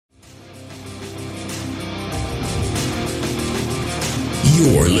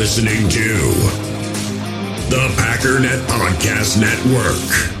You're listening to the Packernet Podcast Network.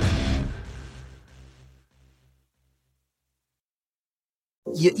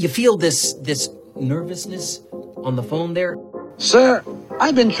 You feel this nervousness on the phone there? Sir,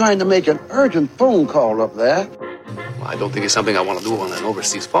 I've been trying to make an urgent phone call up there. Well, I don't think it's something I want to do on an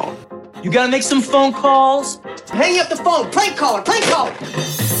overseas phone. You gotta make some phone calls. Hang up the phone. Prank caller.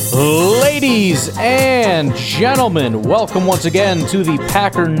 Ladies and gentlemen, welcome once again to the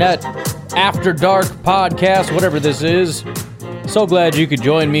Packernet After Dark podcast, whatever this is. So glad you could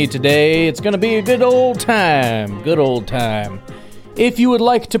join me today. It's going to be a good old time. If you would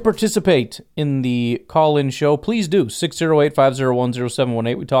like to participate in the call-in show, please do.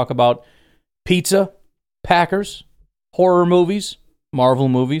 608-501-0718. We talk about pizza, Packers, horror movies, Marvel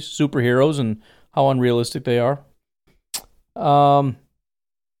movies, superheroes, and how unrealistic they are. A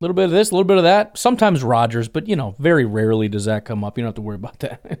little bit of this, a little bit of that. Sometimes Rodgers, but, very rarely does that come up. You don't have to worry about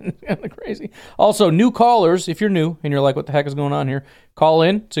that. It's kind of crazy. Also, new callers, if you're new and you're like, what the heck is going on here? Call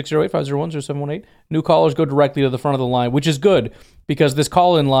in, 608-501-0718. New callers go directly to the front of the line, which is good because this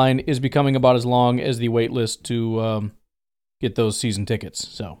call-in line is becoming about as long as the wait list to get those season tickets.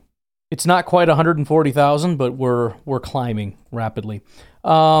 So it's not quite 140,000, but we're climbing rapidly.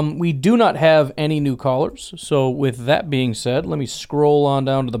 We do not have any new callers, so with that being said, let me scroll on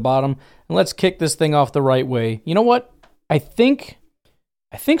down to the bottom, and let's kick this thing off the right way. You know what? I think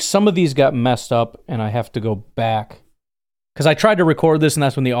some of these got messed up, and I have to go back, because I tried to record this, and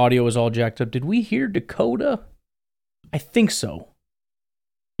that's when the audio was all jacked up. Did we hear Dakota? I think so.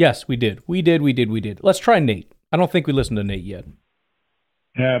 Yes, we did. We did. Let's try Nate. I don't think we listened to Nate yet.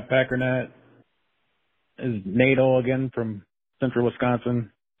 Yeah, Packernet is NATO again from Central Wisconsin,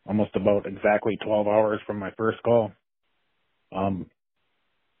 almost about exactly 12 hours from my first call.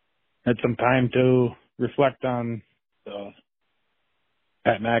 Had some time to reflect on the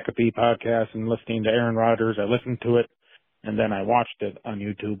Pat McAfee podcast and listening to Aaron Rodgers. I listened to it, and then I watched it on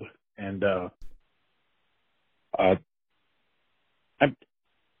YouTube, and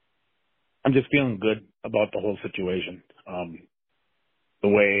I'm just feeling good about the whole situation. The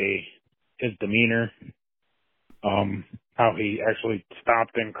way his demeanor, how he actually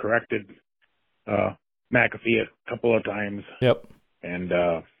stopped and corrected McAfee a couple of times. Yep. And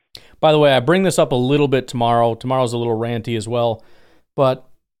by the way, I bring this up a little bit tomorrow. Tomorrow's a little ranty as well. But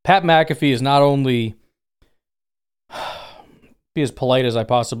Pat McAfee is not only be as polite as I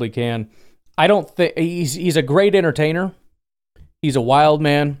possibly can. I don't think he's a great entertainer. He's a wild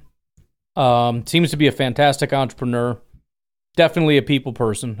man. Seems to be a fantastic entrepreneur. Definitely a people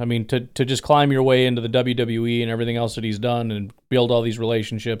person. I mean, to just climb your way into the WWE and everything else that he's done and build all these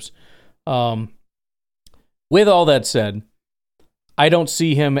relationships. With all that said, I don't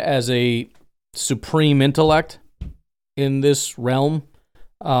see him as a supreme intellect in this realm.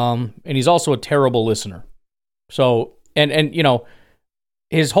 And he's also a terrible listener. So, and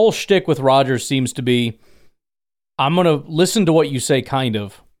his whole shtick with Rodgers seems to be, I'm going to listen to what you say, kind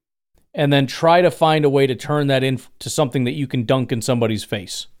of, and then try to find a way to turn that into something that you can dunk in somebody's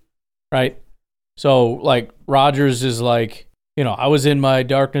face, right? So, like, Rodgers is like, I was in my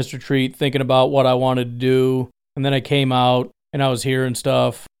darkness retreat thinking about what I wanted to do, and then I came out, and I was hearing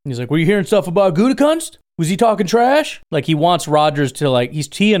stuff. He's like, were you hearing stuff about Gutekunst? Was he talking trash? Like, he wants Rodgers to, he's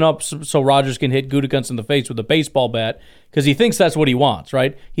teeing up so Rodgers can hit Gutekunst in the face with a baseball bat, because he thinks that's what he wants,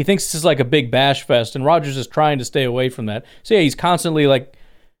 right? He thinks this is like a big bash fest, and Rodgers is trying to stay away from that. So, yeah, he's constantly,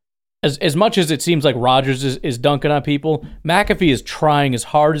 As much as it seems like Rodgers is dunking on people, McAfee is trying as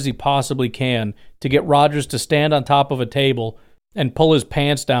hard as he possibly can to get Rodgers to stand on top of a table and pull his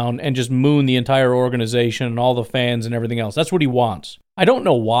pants down and just moon the entire organization and all the fans and everything else. That's what he wants. I don't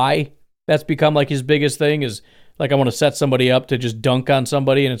know why that's become his biggest thing is I want to set somebody up to just dunk on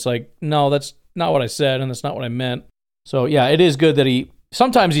somebody, and it's no, that's not what I said and that's not what I meant. So yeah, it is good that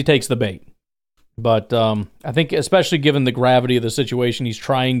sometimes he takes the bait. But I think especially given the gravity of the situation, he's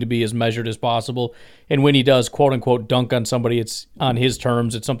trying to be as measured as possible. And when he does, quote-unquote, dunk on somebody, it's on his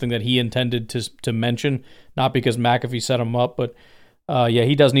terms. It's something that he intended to mention, not because McAfee set him up. But, yeah,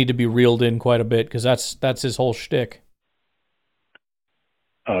 he does need to be reeled in quite a bit because that's his whole shtick.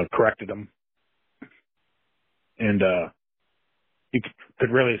 Corrected him. And you could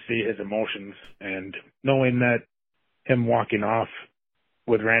really see his emotions. And knowing that him walking off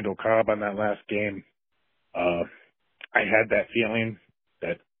with Randall Cobb on that last game, I had that feeling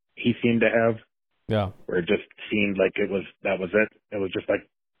that he seemed to have. Yeah. Where it just seemed like that was it. It was just like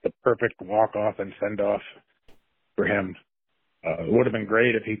the perfect walk-off and send-off for him. It would have been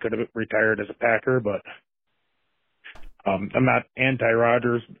great if he could have retired as a Packer, but I'm not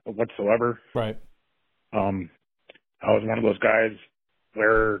anti-Rodgers whatsoever. Right. I was one of those guys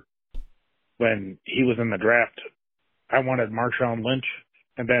where when he was in the draft, I wanted Marshawn Lynch,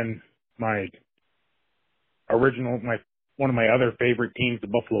 and then one of my other favorite teams, the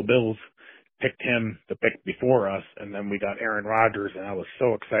Buffalo Bills, picked him the pick before us, and then we got Aaron Rodgers, and I was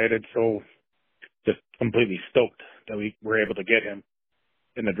so excited, so just completely stoked that we were able to get him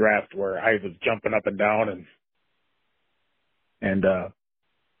in the draft, where I was jumping up and down and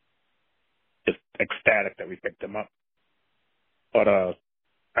just ecstatic that we picked him up. But I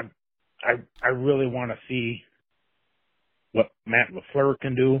really want to see what Matt LaFleur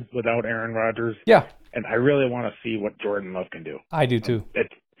can do without Aaron Rodgers. Yeah. And I really want to see what Jordan Love can do. I do too.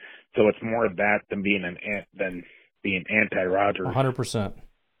 So it's more that than being anti-Rodgers. 100%.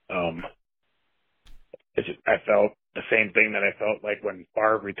 I felt the same thing that I felt like when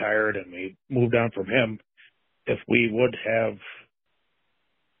Favre retired and we moved on from him. If we would have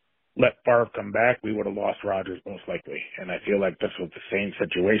let Favre come back, we would have lost Rodgers most likely. And I feel like this was the same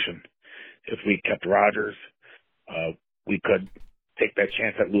situation. If we kept Rodgers, we could take that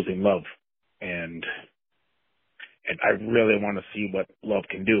chance at losing Love. And I really want to see what Love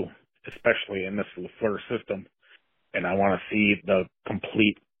can do, especially in this LaFleur system. And I want to see the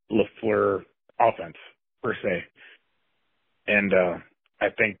complete LaFleur offense, per se. And I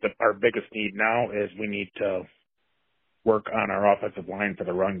think that our biggest need now is we need to work on our offensive line for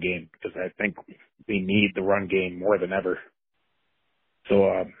the run game, because I think we need the run game more than ever.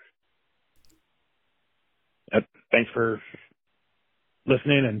 So thanks for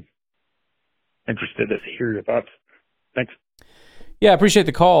listening, and interested to hear your thoughts. Thanks. Yeah, I appreciate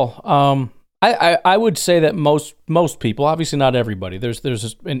the call. I would say that most people, obviously not everybody,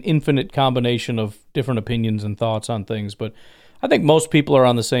 there's an infinite combination of different opinions and thoughts on things, but I think most people are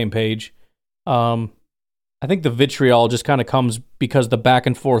on the same page. I think the vitriol just kind of comes because the back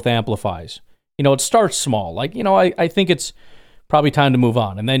and forth amplifies. It starts small. Like, I think it's probably time to move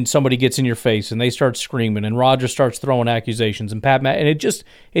on. And then somebody gets in your face and they start screaming, and Rodgers starts throwing accusations, and and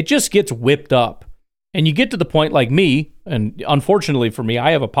it just gets whipped up. And you get to the point like me, and unfortunately for me,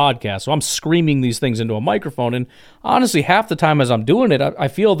 I have a podcast, so I'm screaming these things into a microphone. And honestly, half the time as I'm doing it, I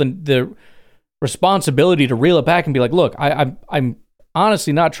feel the responsibility to reel it back and be like, look, I'm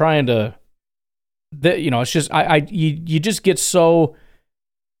honestly not trying to, it's just, you just get so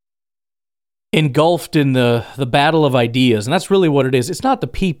engulfed in the battle of ideas. And that's really what it is. It's not the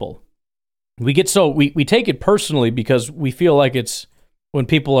people. We take it personally because we feel like it's, when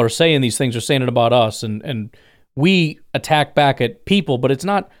people are saying these things, they're saying it about us, and we attack back at people, but it's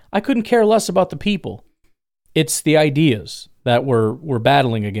not, I couldn't care less about the people. It's the ideas that we're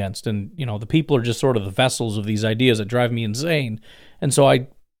battling against, and the people are just sort of the vessels of these ideas that drive me insane, and so I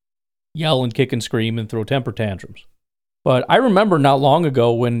yell and kick and scream and throw temper tantrums. But I remember not long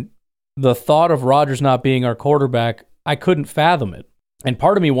ago when the thought of Rodgers not being our quarterback, I couldn't fathom it, and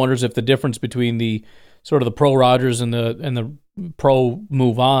part of me wonders if the difference between the sort of the pro Rodgers and the pro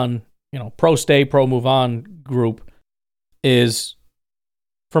move on, pro stay, pro move on group is,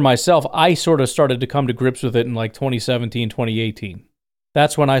 for myself, I sort of started to come to grips with it in like 2017, 2018.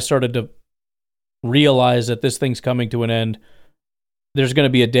 That's when I started to realize that this thing's coming to an end. There's going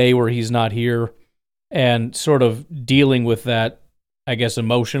to be a day where he's not here, and sort of dealing with that, I guess,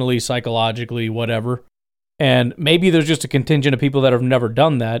 emotionally, psychologically, whatever. And maybe there's just a contingent of people that have never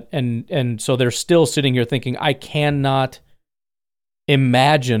done that, and so they're still sitting here thinking, I cannot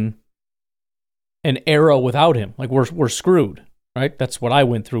imagine an era without him. Like, we're screwed, right? That's what I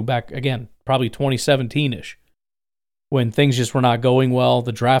went through back, again, probably 2017-ish, when things just were not going well.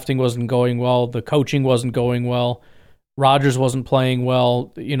 The drafting wasn't going well. The coaching wasn't going well. Rodgers wasn't playing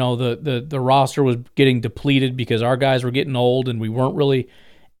well. The roster was getting depleted because our guys were getting old, and we weren't really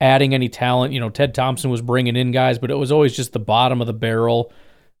adding any talent. Ted Thompson was bringing in guys, but it was always just the bottom of the barrel,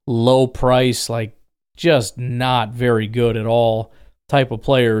 low price, like just not very good at all type of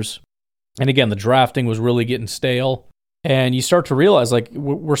players. And again, the drafting was really getting stale, and you start to realize like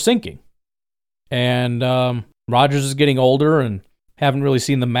we're sinking. And Rodgers is getting older, and haven't really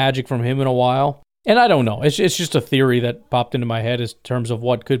seen the magic from him in a while. And I don't know. It's just a theory that popped into my head in terms of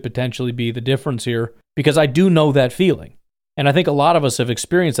what could potentially be the difference here, because I do know that feeling. And I think a lot of us have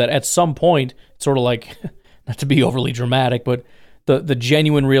experienced that at some point. It's sort of like, not to be overly dramatic, but the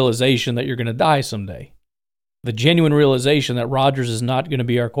genuine realization that you're going to die someday. The genuine realization that Rodgers is not going to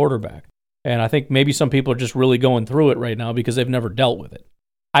be our quarterback. And I think maybe some people are just really going through it right now because they've never dealt with it.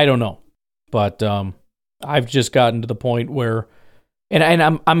 I don't know. But I've just gotten to the point where, and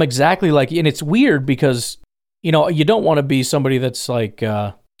I'm exactly like, and it's weird because, you don't want to be somebody that's like,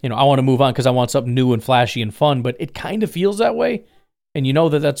 I want to move on because I want something new and flashy and fun, but it kind of feels that way. And you know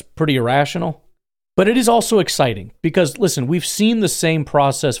that that's pretty irrational. But it is also exciting because, listen, we've seen the same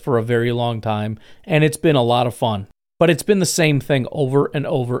process for a very long time, and it's been a lot of fun. But it's been the same thing over and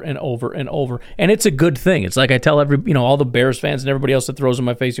over and over and over. And it's a good thing. It's like I tell all the Bears fans and everybody else that throws in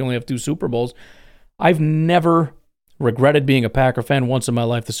my face, you only have 2 Super Bowls. I've never regretted being a Packer fan once in my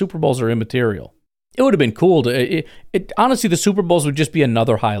life. The Super Bowls are immaterial. It would have been cool to, honestly, the Super Bowls would just be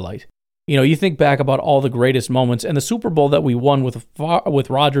another highlight. You think back about all the greatest moments, and the Super Bowl that we won with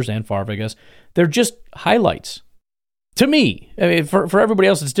Rodgers and Favre, I guess, they're just highlights. To me, I mean, for everybody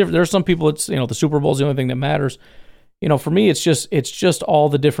else, it's different. There are some people, it's, the Super Bowl is the only thing that matters. For me, it's just all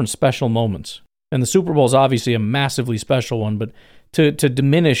the different special moments. And the Super Bowl is obviously a massively special one, but to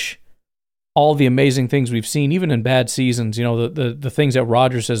diminish all the amazing things we've seen, even in bad seasons, the things that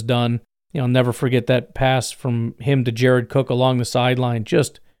Rodgers has done, never forget that pass from him to Jared Cook along the sideline,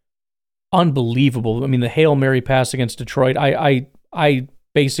 just unbelievable. I mean, the Hail Mary pass against Detroit, I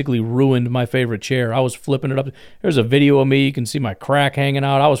basically ruined my favorite chair. I was flipping it up. There's a video of me. You can see my crack hanging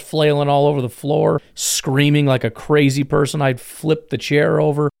out. I was flailing all over the floor, screaming like a crazy person. I'd flipped the chair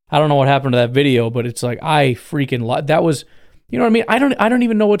over. I don't know what happened to that video, but it's like I freaking that was, you know what I mean? I don't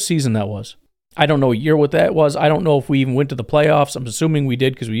even know what season that was. I don't know what year what that was. I don't know if we even went to the playoffs. I'm assuming we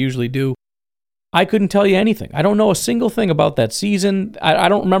did because we usually do. I couldn't tell you anything. I don't know a single thing about that season. I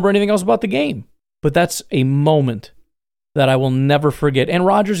don't remember anything else about the game. But that's a moment that I will never forget. And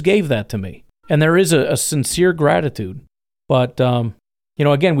Rodgers gave that to me. And there is a sincere gratitude. But,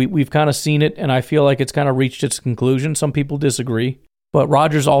 again, we've kind of seen it, and I feel like it's kind of reached its conclusion. Some people disagree. But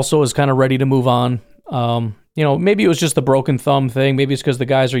Rodgers also is kind of ready to move on. Maybe it was just the broken thumb thing. Maybe it's because the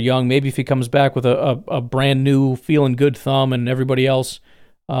guys are young. Maybe if he comes back with a brand new, feeling good thumb and everybody else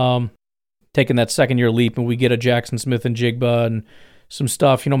taking that second-year leap and we get a Jackson Smith and Jigba and some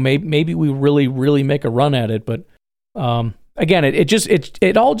stuff, maybe we really, really make a run at it. But again,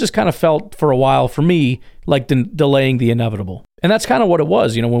 it all just kind of felt for a while for me like delaying the inevitable. And that's kind of what it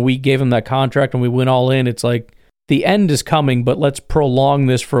was. When we gave him that contract and we went all in, it's like the end is coming, but let's prolong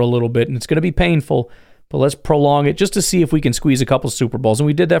this for a little bit. And it's going to be painful, but let's prolong it just to see if we can squeeze a couple Super Bowls. And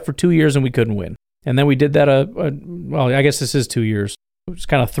we did that for 2 years and we couldn't win. And then we did that, I guess this is 2 years. It was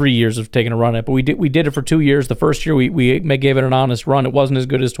kind of 3 years of taking a run at it, but we did it for 2 years. The first year we gave it an honest run. It wasn't as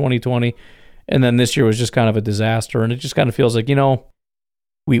good as 2020. And then this year was just kind of a disaster. And it just kind of feels like,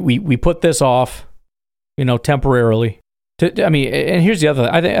 we put this off, temporarily. And here's the other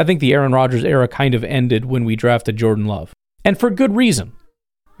thing. I think the Aaron Rodgers era kind of ended when we drafted Jordan Love. And for good reason.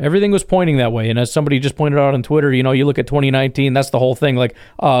 Everything was pointing that way. And as somebody just pointed out on Twitter, you look at 2019, that's the whole thing. Like,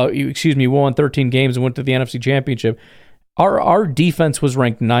 we won 13 games and went to the NFC Championship. Our defense was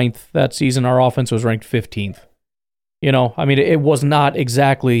ranked 9th that season. Our offense was ranked 15th. It was not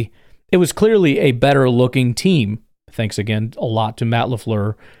exactly... It was clearly a better-looking team. Thanks again a lot to Matt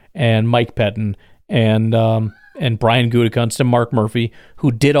LaFleur and Mike Pettin and Brian Gutekunst and Mark Murphy,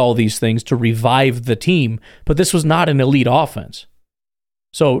 who did all these things to revive the team. But this was not an elite offense.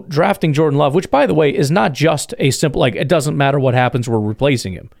 So drafting Jordan Love, which, by the way, is not just a simple, it doesn't matter what happens, we're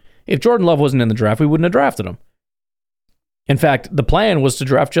replacing him. If Jordan Love wasn't in the draft, we wouldn't have drafted him. In fact, the plan was to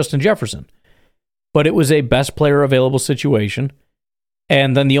draft Justin Jefferson. But it was a best player available situation.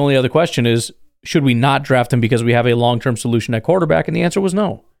 And then the only other question is, should we not draft him because we have a long-term solution at quarterback? And the answer was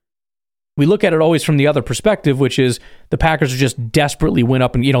no. We look at it always from the other perspective, which is the Packers just desperately went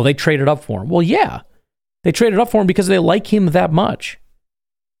up and, they traded up for him. Well, yeah. They traded up for him because they like him that much.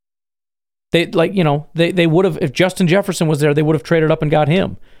 They would have, if Justin Jefferson was there, they would have traded up and got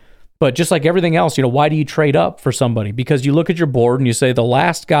him. But just like everything else, why do you trade up for somebody? Because you look at your board and you say the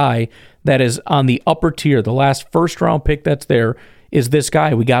last guy that is on the upper tier, the last first-round pick that's there is this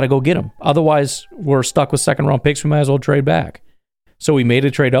guy. We got to go get him. Otherwise, we're stuck with second-round picks. We might as well trade back. So we made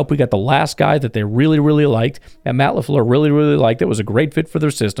a trade up. We got the last guy that they really, really liked, and Matt LaFleur really, really liked. It was a great fit for their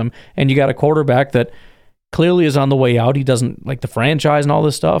system. And you got a quarterback that clearly is on the way out. He doesn't like the franchise and all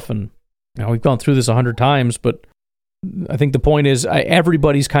this stuff. And we've gone through this 100 times, but I think the point is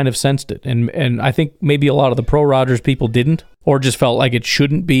everybody's kind of sensed it. And I think maybe a lot of the pro-Rodgers people didn't, or just felt like it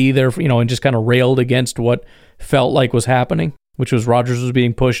shouldn't be there, and just kind of railed against what felt like was happening, which was Rodgers was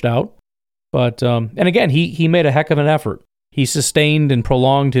being pushed out. But, and again, he made a heck of an effort. He sustained and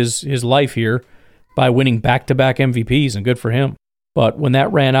prolonged his life here by winning back-to-back MVPs, and good for him. But when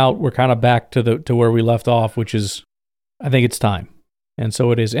that ran out, we're kind of back to where we left off, which is, I think it's time. And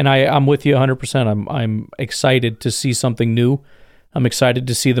so it is. And I'm with you 100%. I'm excited to see something new. I'm excited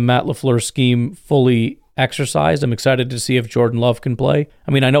to see the Matt LaFleur scheme fully exercised. I'm excited to see if Jordan Love can play.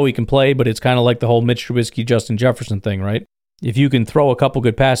 I mean, I know he can play, but it's kind of like the whole Mitch Trubisky, Justin Jefferson thing, right? If you can throw a couple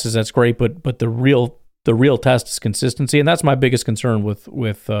good passes, that's great, but the real test is consistency, and that's my biggest concern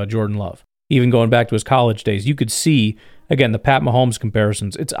with Jordan Love. even going back to his college days. You could see, again, the Pat Mahomes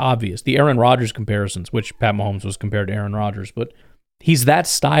comparisons. It's obvious. The Aaron Rodgers comparisons, which Pat Mahomes was compared to Aaron Rodgers, but he's that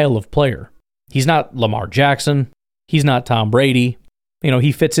style of player. He's not Lamar Jackson. He's not Tom Brady.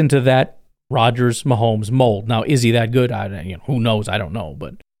 He fits into that Rodgers, Mahomes mold. Now, is he that good? Who knows? I don't know,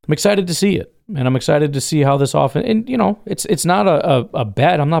 but I'm excited to see it, and I'm excited to see how this offense. And it's not a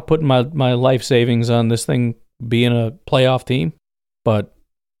bet. I'm not putting my life savings on this thing being a playoff team, but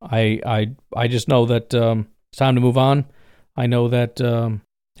I just know that it's time to move on. I know that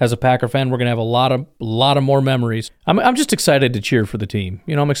as a Packer fan, we're gonna have a lot of more memories. I'm just excited to cheer for the team.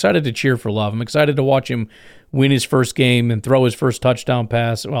 I'm excited to cheer for Love. I'm excited to watch him win his first game and throw his first touchdown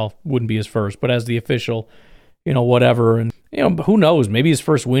pass. Well, wouldn't be his first, but as the official, whatever. And who knows? Maybe his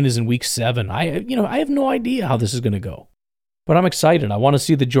first win is in week 7. I have no idea how this is gonna go. But I'm excited. I want to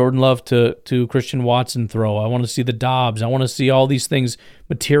see the Jordan Love to Christian Watson throw. I want to see the Dobbs. I want to see all these things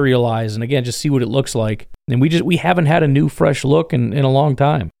materialize, and again, just see what it looks like. And we haven't had a new, fresh look in a long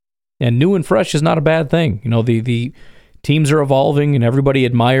time. And new and fresh is not a bad thing. The teams are evolving, and everybody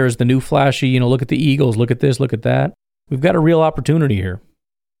admires the new flashy. Look at the Eagles. Look at this. Look at that. We've got a real opportunity here.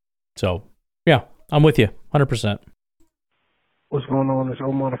 So, yeah, I'm with you, 100%. What's going on? This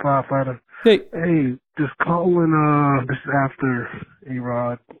Omar the firefighter. Hey, just calling. This is after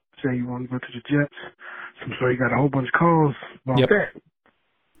A-Rod say you want to go to the Jets. So I'm sure you got a whole bunch of calls about that.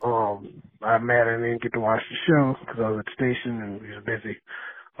 I'm mad I didn't get to watch the show because I was at the station and we was busy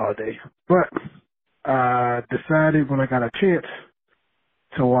all day. But decided when I got a chance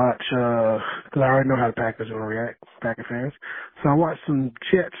to watch, because I already know how the Packers are going to react, Packer fans. So I watched some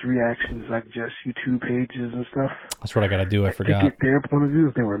Jets reactions, like just YouTube pages and stuff. That's what I got to do. I forgot. To get their point of view,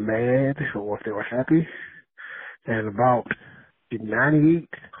 if they were mad or if they were happy. And about 99%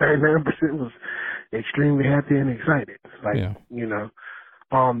 was extremely happy and excited. But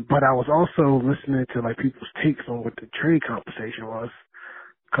I was also listening to people's takes on what the trade conversation was.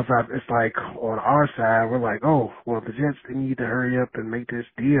 Because it's like on our side, we're like, oh, well, the Jets, they need to hurry up and make this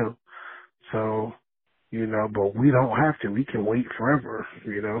deal. So, but we don't have to. We can wait forever,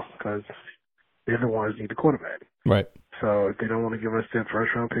 because they're the ones who need the quarterback. Right. So if they don't want to give us that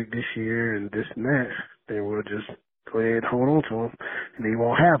first-round pick this year and this and that, then we'll just go ahead and hold on to them, and they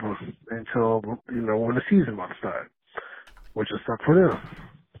won't have them until, when the season about to start, which will suck for them.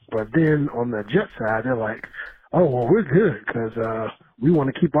 But then on the Jets side, they're like, oh, well, we're good because we want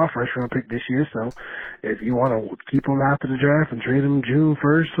to keep our first-round pick this year. So if you want to keep them after the draft and trade them June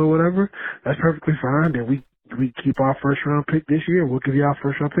 1st or whatever, that's perfectly fine. Then we keep our first-round pick this year. We'll give you our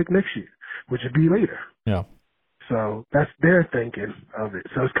first-round pick next year, which would be later. Yeah. So that's their thinking of it.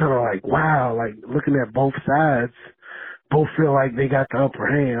 So it's kind of like, wow, looking at both sides, both feel like they got the upper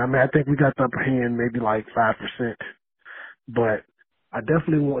hand. I mean, I think we got the upper hand maybe 5%. But I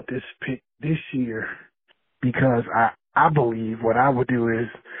definitely want this pick this year because I believe what I would do is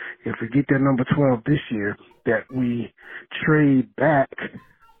if we get that number 12 this year, that we trade back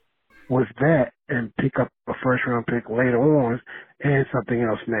with that and pick up a first-round pick later on and something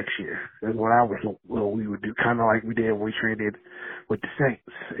else next year is what we would do, kind of like we did when we traded with the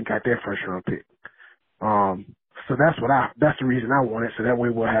Saints and got their first-round pick. So that's the reason I want it. So that way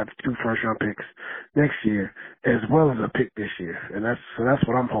we'll have 2 first-round picks next year as well as a pick this year, and that's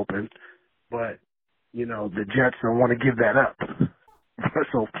what I'm hoping. But the Jets don't want to give that up,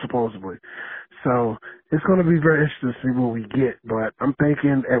 so supposedly. So it's going to be very interesting to see what we get. But I'm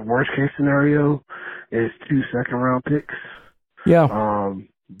thinking at worst-case scenario is 2 second-round picks. Yeah.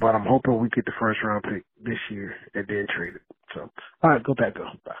 But I'm hoping we get the first-round pick this year and then trade it. So, all right, go back, go.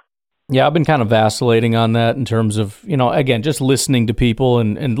 Bye. Yeah, I've been kind of vacillating on that in terms of, again, just listening to people,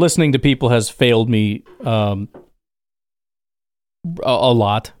 and listening to people has failed me a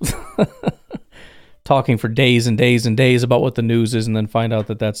lot. Talking for days and days and days about what the news is and then find out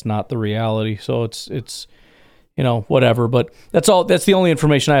that that's not the reality. So it's whatever. But that's the only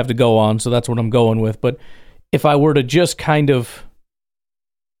information I have to go on, so that's what I'm going with. But if I were to just kind of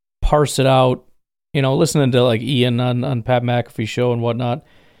parse it out, listening to Ian on Pat McAfee's show and whatnot,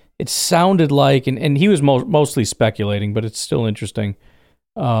 it sounded like, and he was mostly speculating, but it's still interesting,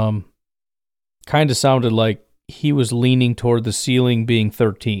 kind of sounded like he was leaning toward the ceiling being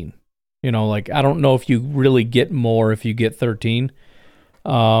 13. I don't know if you really get more if you get 13.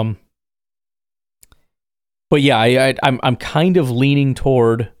 But yeah, I'm kind of leaning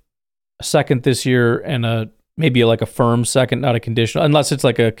toward a second this year and maybe a firm second, not a conditional, unless it's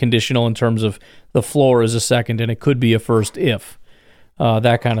a conditional in terms of the floor is a second and it could be a first if.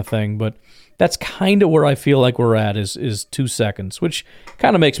 That kind of thing. But that's kind of where I feel like we're at is 2 seconds, which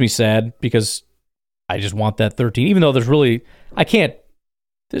kind of makes me sad because I just want that 13, even though I can't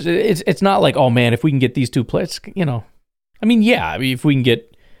It's not like, oh man, if we can get these two players, you know. I mean, if we can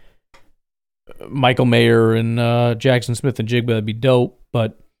get Michael Mayer and Jackson Smith and Jigba, that'd be dope.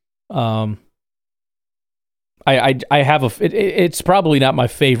 But I have it's probably not my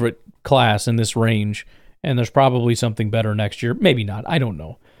favorite class in this range, and there's probably something better next year. Maybe not. I don't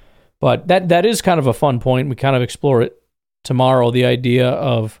know. But that is kind of a fun point. We kind of explore it tomorrow, the idea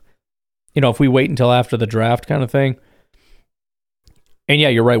of, if we wait until after the draft kind of thing. And yeah,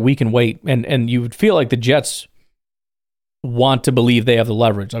 you're right, we can wait. And you would feel like the Jets want to believe they have the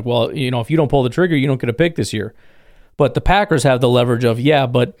leverage. Like, well, if you don't pull the trigger, you don't get a pick this year. But the Packers have the leverage of,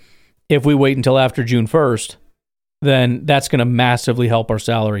 but if we wait until after June 1st, then that's going to massively help our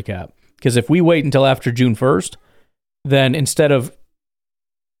salary cap. Because if we wait until after June 1st, then instead of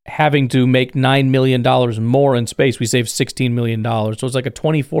having to make $9 million more in space, we save $16 million. So it's like a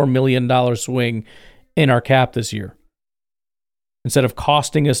 $24 million swing in our cap this year. Instead of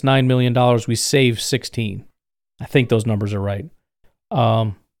costing us $9 million, we save 16. I think those numbers are right.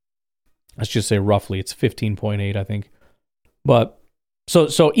 Let's just say roughly it's 15.8, I think. But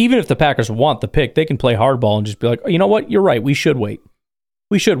so even if the Packers want the pick, they can play hardball and just be like, you know what? You're right. We should wait.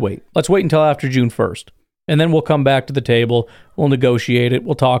 Let's wait until after June 1st. And then we'll come back to the table. We'll negotiate it.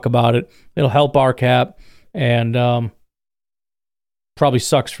 We'll talk about it. It'll help our cap. And probably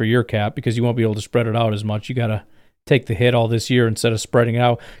sucks for your cap because you won't be able to spread it out as much. You got to take the hit all this year instead of spreading it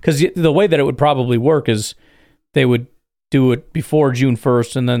out. Because the way that it would probably work is they would do it before June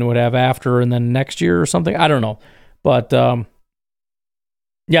 1st and then would have after and then next year or something. I don't know. But so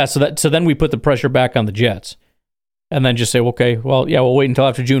then we put the pressure back on the Jets and then just say, okay, well, we'll wait until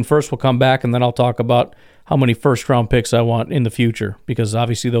after June 1st. We'll come back and then I'll talk about how many first-round picks I want in the future because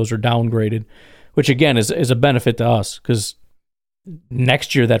obviously those are downgraded, which again is a benefit to us because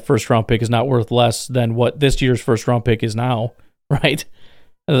next year that first-round pick is not worth less than what this year's first-round pick is now, right?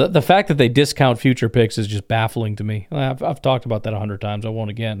 The fact that they discount future picks is just baffling to me. I've talked about that 100 times. I won't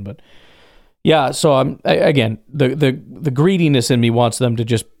again, but yeah. So again, the greediness in me wants them to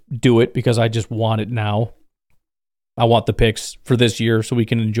just do it because I just want it now. I want the picks for this year so we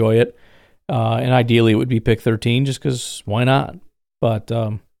can enjoy it, and ideally it would be pick 13, just because why not? But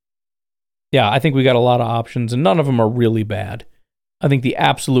I think we got a lot of options, and none of them are really bad. I think the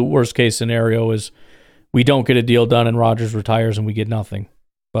absolute worst case scenario is we don't get a deal done and Rodgers retires and we get nothing.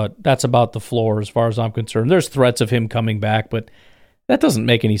 But that's about the floor as far as I'm concerned. There's threats of him coming back, but that doesn't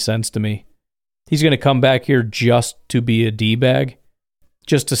make any sense to me. He's going to come back here just to be a D-bag,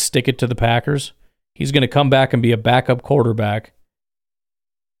 just to stick it to the Packers. He's going to come back and be a backup quarterback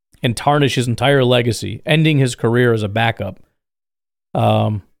and tarnish his entire legacy, ending his career as a backup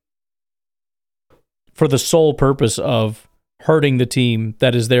for the sole purpose of hurting the team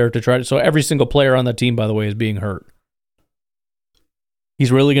that is there to try to... So every single player on that team, by the way, is being hurt.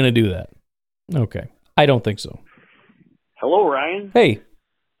 He's really going to do that? Okay. I don't think so. Hello, Ryan. Hey.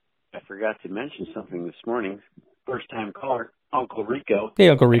 I forgot to mention something this morning. First-time caller, Uncle Rico. Hey,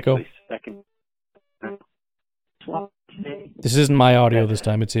 Uncle Rico. Actually, second. This isn't my audio this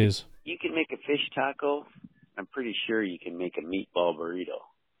time. It's his. You can make a fish taco. I'm pretty sure you can make a meatball burrito.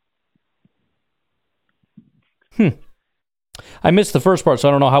 I missed the first part, so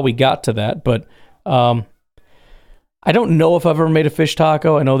I don't know how we got to that, but... I don't know if I've ever made a fish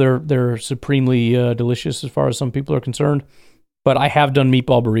taco. I know they're supremely delicious as far as some people are concerned, but I have done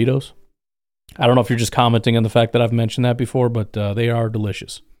meatball burritos. I don't know if you're just commenting on the fact that I've mentioned that before, but they are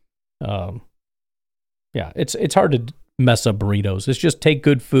delicious. It's hard to mess up burritos. It's just take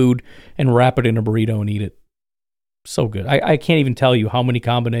good food and wrap it in a burrito and eat it. So good. I can't even tell you how many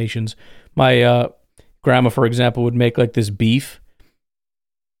combinations. My grandma, for example, would make like this beef.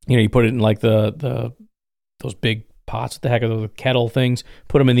 You put it in like those big pots, what the heck are those kettle things,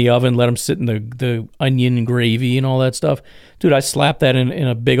 put them in the oven, let them sit in the onion gravy and all that stuff. Dude, I slap that in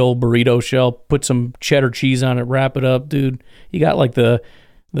a big old burrito shell, put some cheddar cheese on it, wrap it up, dude. You got like the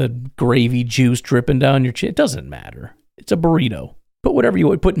gravy juice dripping down your chin. It doesn't matter. It's a burrito. Put whatever you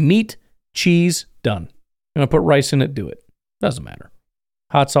want. Put meat, cheese, done. You want to put rice in it, do it. Doesn't matter.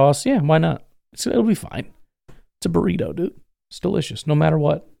 Hot sauce, yeah, why not? It'll be fine. It's a burrito, dude. It's delicious, no matter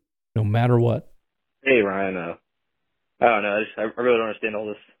what. No matter what. Hey, Ryan, I don't know. I really don't understand all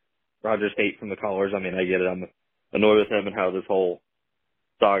this Rodgers hate from the callers. I mean, I get it. I'm annoyed with him and how this whole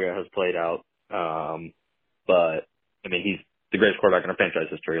saga has played out. But, I mean, he's the greatest quarterback in our franchise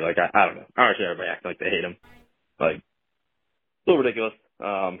history. Like, I don't know. I don't understand everybody acting like they hate him. Like, a little ridiculous.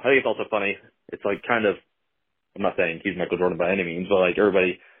 I think it's also funny. It's like kind of, I'm not saying he's Michael Jordan by any means, but like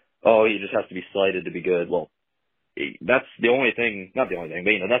everybody, he just has to be slighted to be good. Well, that's the only thing, not the only thing,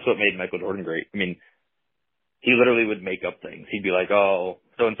 but, that's what made Michael Jordan great. I mean, he literally would make up things. He'd be like, "Oh,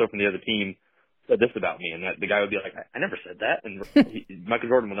 so and so from the other team said this about me," and the guy would be like, "I never said that." And Michael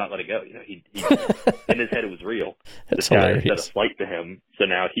Jordan will not let it go. You know, he in his head it was real. That's this guy hilarious. set a flight to him, so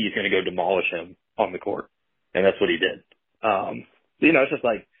now he's going to go demolish him on the court, and that's what he did. You know, it's just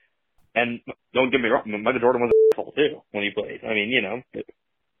like, and don't get me wrong, Michael Jordan was an asshole too when he played. I mean, you know, but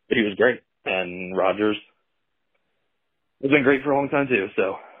he was great, and Rodgers has been great for a long time too.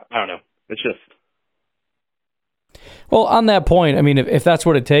 So I don't know. It's just. Well, on that point, I mean, if that's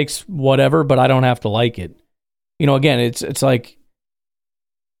what it takes, whatever, but I don't have to like it. You know, again, it's like,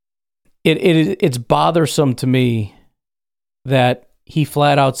 it's bothersome to me that he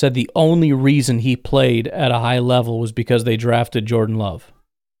flat out said the only reason he played at a high level was because they drafted Jordan Love,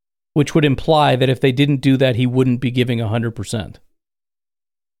 which would imply that if they didn't do that, he wouldn't be giving 100%.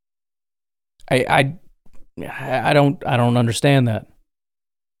 I don't understand that.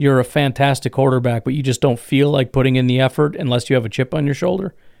 You're a fantastic quarterback, but you just don't feel like putting in the effort unless you have a chip on your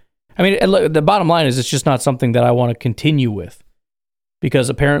shoulder. I mean, the bottom line is it's just not something that I want to continue with, because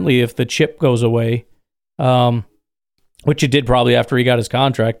apparently if the chip goes away, which it did probably after he got his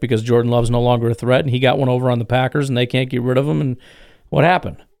contract, because Jordan Love's no longer a threat and he got one over on the Packers and they can't get rid of him, and what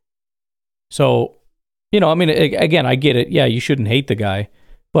happened? So, you know, I mean, again, I get it. Yeah, you shouldn't hate the guy,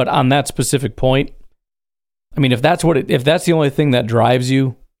 but on that specific point, I mean, if that's the only thing that drives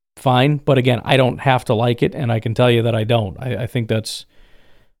you, fine. But again, I don't have to like it, and I can tell you that I don't. I think that's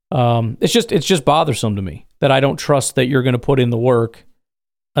it's just bothersome to me that I don't trust that you're going to put in the work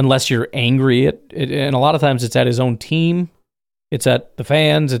unless you're angry at it. And a lot of times it's at his own team, it's at the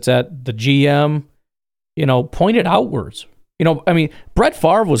fans, it's at the GM. You know, point it outwards. You know, I mean, Brett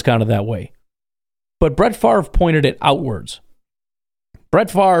Favre was kind of that way, but Brett Favre pointed it outwards. Brett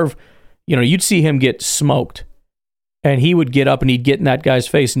Favre, you know, you'd see him get smoked, and he would get up and he'd get in that guy's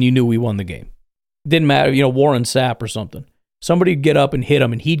face, and you knew we won the game. Didn't matter, you know, Warren Sapp or something. Somebody would get up and hit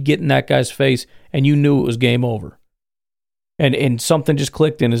him, and he'd get in that guy's face, and you knew it was game over. And something just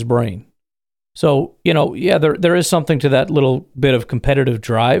clicked in his brain. So, you know, yeah, there is something to that little bit of competitive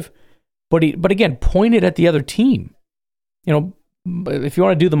drive, but again, point it at the other team. You know, if you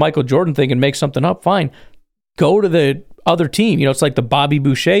want to do the Michael Jordan thing and make something up, fine. Go to the other team. You know, it's like the Bobby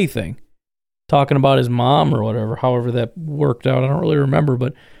Boucher thing, talking about his mom or whatever, however that worked out. I don't really remember,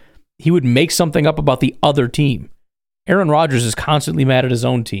 but he would make something up about the other team. Aaron Rodgers is constantly mad at his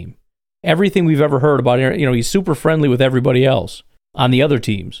own team. Everything we've ever heard about Aaron, you know, he's super friendly with everybody else on the other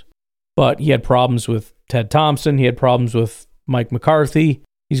teams, but he had problems with Ted Thompson. He had problems with Mike McCarthy.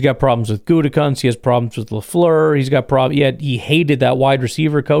 He's got problems with Gutekunst. He has problems with LaFleur. He's got problems. He hated that wide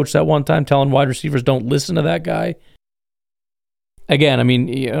receiver coach that one time, telling wide receivers don't listen to that guy. Again, I mean,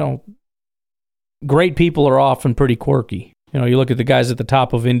 you know, great people are often pretty quirky. You know, you look at the guys at the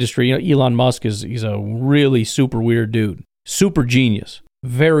top of industry. You know, Elon Musk he's a really super weird dude, super genius,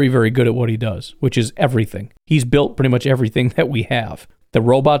 very, very good at what he does, which is everything. He's built pretty much everything that we have. The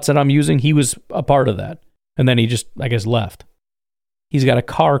robots that I'm using, he was a part of that, and then he just, I guess, left. He's got a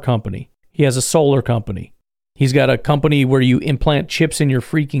car company. He has a solar company. He's got a company where you implant chips in your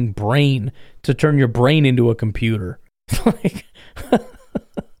freaking brain to turn your brain into a computer. Like,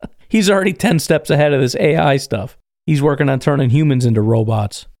 he's already 10 steps ahead of this AI stuff. He's working on turning humans into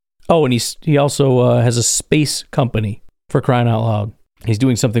robots. Oh, and he also has a space company, for crying out loud. He's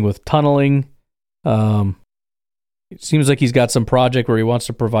doing something with tunneling. It seems like he's got some project where he wants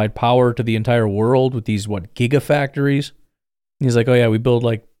to provide power to the entire world with these, gigafactories. He's like, oh yeah, we build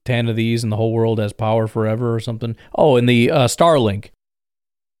like 10 of these and the whole world has power forever or something. Oh, and the Starlink.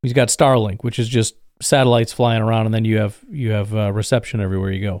 He's got Starlink, which is just satellites flying around, and then you have reception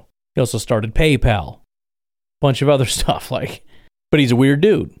everywhere you go. He also started PayPal. Bunch of other stuff, but he's a weird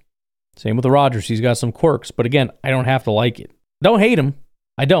dude. Same with the Rodgers. He's got some quirks, but again, I don't have to like it. Don't hate him.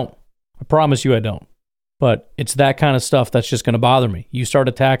 I don't. I promise you I don't. But it's that kind of stuff that's just going to bother me. You start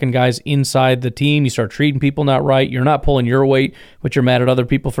attacking guys inside the team. You start treating people not right. You're not pulling your weight, but you're mad at other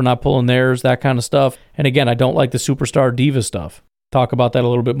people for not pulling theirs, that kind of stuff. And again, I don't like the superstar diva stuff. Talk about that a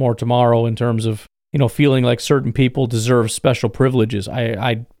little bit more tomorrow in terms of, you know, feeling like certain people deserve special privileges.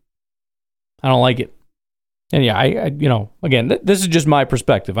 I don't like it. And yeah, I you know, again, this is just my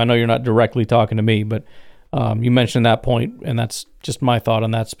perspective. I know you're not directly talking to me, but you mentioned that point, and that's just my thought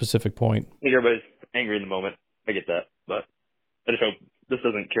on that specific point. I think everybody's angry in the moment. I get that, but I just hope this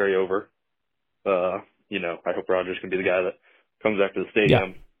doesn't carry over. You know, I hope Rodgers can be the guy that comes back to the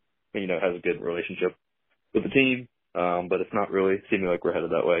stadium, and, you know, has a good relationship with the team, but it's not really seeming like we're headed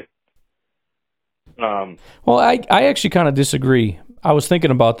that way. Well, I actually kind of disagree. I was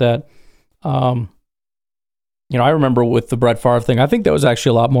thinking about that. You know, I remember with the Brett Favre thing, I think that was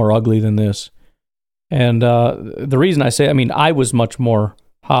actually a lot more ugly than this. And the reason I say, I mean, I was much more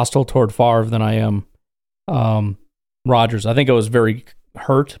hostile toward Favre than I am Rodgers. I think I was very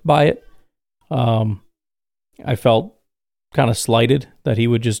hurt by it. I felt kind of slighted that he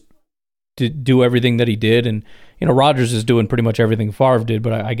would just do everything that he did. And, Rodgers is doing pretty much everything Favre did,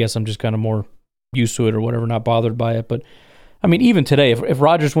 but I guess I'm just kind of more used to it or whatever, not bothered by it. But, I mean, even today, if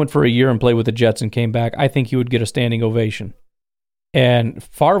Rodgers went for a year and played with the Jets and came back, I think he would get a standing ovation. And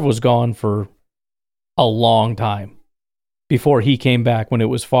Favre was gone for a long time before he came back, when it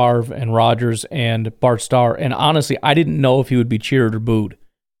was Favre and Rodgers and Bart Starr. And honestly, I didn't know if he would be cheered or booed.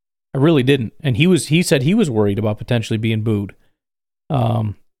 I really didn't. And he said he was worried about potentially being booed.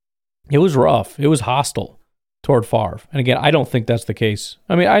 It was rough. It was hostile toward Favre. And again, I don't think that's the case.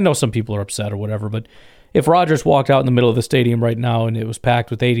 I mean, I know some people are upset or whatever, but if Rodgers walked out in the middle of the stadium right now and it was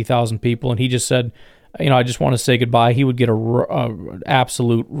packed with 80,000 people and he just said, I just want to say goodbye, he would get a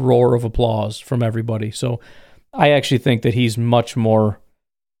absolute roar of applause from everybody. So I actually think that he's much more,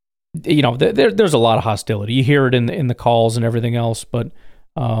 there's a lot of hostility. You hear it in the calls and everything else, but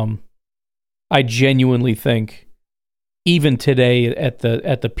I genuinely think even today at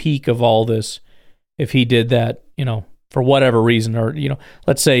the peak of all this, if he did that, for whatever reason, or,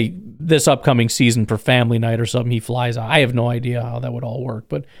 let's say this upcoming season for family night or something, he flies out. I have no idea how that would all work,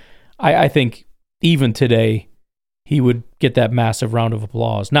 but I think even today he would get that massive round of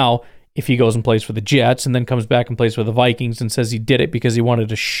applause. Now, if he goes and plays for the Jets and then comes back and plays for the Vikings and says he did it because he wanted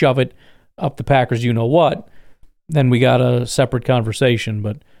to shove it up the Packers, what, then we got a separate conversation.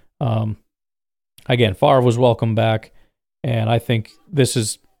 But again, Favre was welcome back, and I think this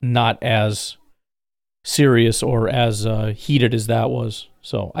is not as serious or as heated as that was.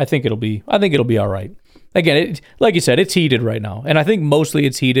 So I think it'll be all right. Again, like you said, it's heated right now, and I think mostly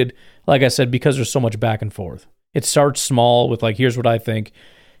it's heated, like I said, because there's so much back and forth. It starts small with like, here's what I think,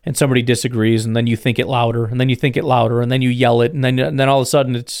 and somebody disagrees, and then you think it louder, and then you think it louder, and then you yell it, and then all of a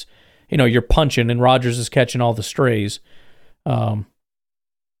sudden it's, you're punching, and Rodgers is catching all the strays.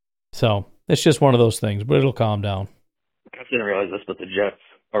 So it's just one of those things, but it'll calm down. I didn't realize this, but the Jets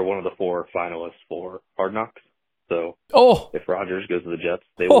are one of the 4 finalists for Hard Knocks. So if Rodgers goes to the Jets,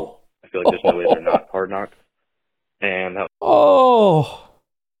 they will. I feel like there's no way they're not Hard Knocks. And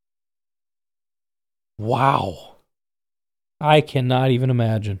wow, I cannot even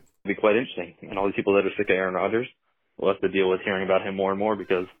imagine. It'll be quite interesting, and all these people that are sick of Aaron Rodgers will have to deal with hearing about him more and more,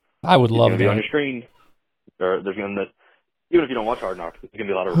 because I would love to be on your screen. There's going to, even if you don't watch Hard Knocks, there's going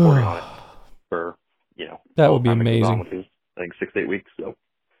to be a lot of reporting on it for that would be amazing. Which is, I think 6 to 8 weeks. So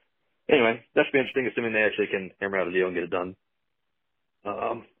anyway, that should be interesting, assuming they actually can hammer out a deal and get it done.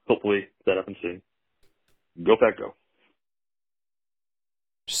 Hopefully that happens soon. Go Pack, go.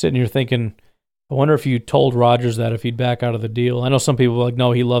 Just sitting here thinking, I wonder if you told Rodgers that if he'd back out of the deal. I know some people are like,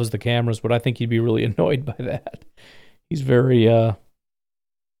 no, he loves the cameras, but I think he'd be really annoyed by that. He's very,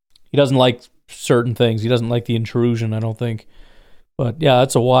 he doesn't like certain things. He doesn't like the intrusion, I don't think. But yeah,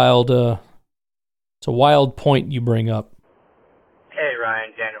 that's a wild point you bring up. Hey,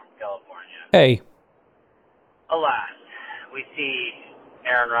 Ryan, Daniel from California. Hey. Alas, we see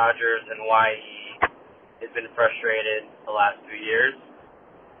Aaron Rodgers and why he has been frustrated the last 2 years.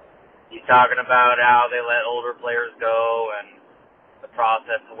 He's talking about how they let older players go and the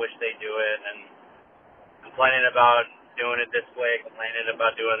process in which they do it, and complaining about doing it this way, complaining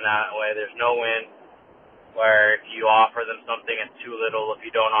about doing that way. There's no win where if you offer them something, it's too little. If you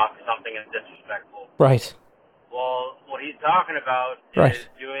don't offer something, it's disrespectful. Right. Well, what he's talking about is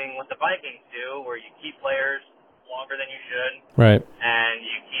doing what the Vikings do, where you keep players longer than you should. Right. And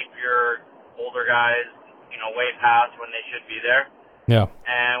you keep your older guys, way past when they should be there. Yeah.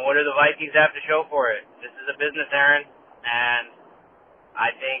 And what do the Vikings have to show for it? This is a business, Aaron, and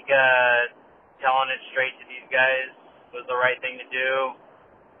I think telling it straight to these guys was the right thing to do.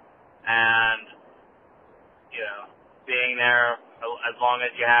 And, being there as long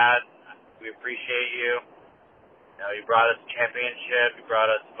as you had, we appreciate you. You brought us a championship. You brought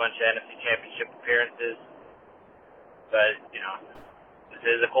us a bunch of NFC championship appearances. But, this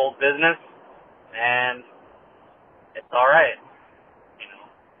is a cold business, and it's all right.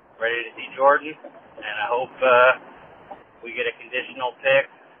 Ready to see Jordan, and I hope we get a conditional pick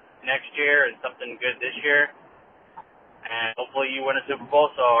next year and something good this year. And hopefully you win a Super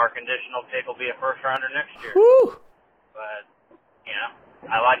Bowl, so our conditional pick will be a first rounder next year. Woo! But,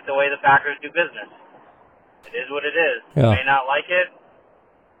 I like the way the Packers do business. It is what it is. Yeah. You may not like it.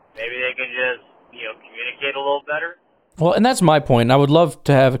 Maybe they can just, communicate a little better. Well, and that's my point. And I would love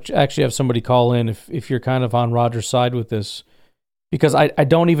to have somebody call in if you're kind of on Rodgers' side with this, because I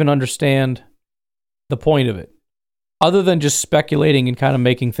don't even understand the point of it. other than just speculating and kind of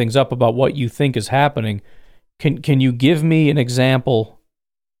making things up about what you think is happening, can you give me an example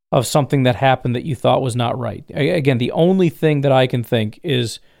of something that happened that you thought was not right? Again, the only thing that I can think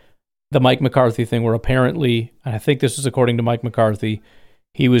is the Mike McCarthy thing, where apparently, and I think this is according to Mike McCarthy,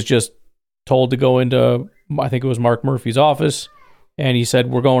 he was just told to go into, I think it was Mark Murphy's office, and he said,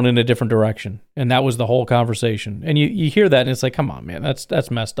 we're going in a different direction. And that was the whole conversation. And you hear that, and it's like, come on, man,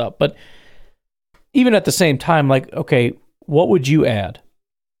 that's messed up. But even at the same time, like, okay, what would you add?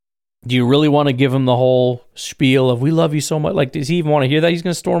 Do you really want to give him the whole spiel of, we love you so much? Like, does he even want to hear that? He's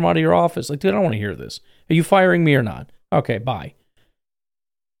going to storm out of your office. Like, dude, I don't want to hear this. Are you firing me or not? Okay, bye.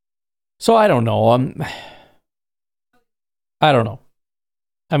 So I don't know. I don't know.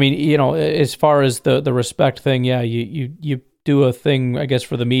 I mean, you know, as far as the respect thing, yeah, you do a thing, I guess,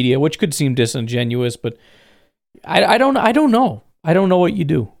 for the media, which could seem disingenuous, but I don't know. I don't know what you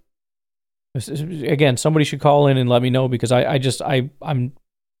do. Again, somebody should call in and let me know, because I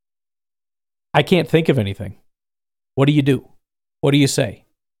can't think of anything. What do you do? What do you say?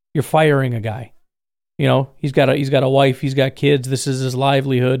 You're firing a guy. You know, he's got a wife, he's got kids, this is his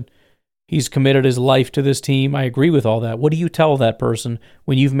livelihood. He's committed his life to this team. I agree with all that. What do you tell that person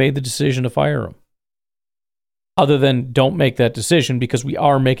when you've made the decision to fire him? Other than, don't make that decision, because we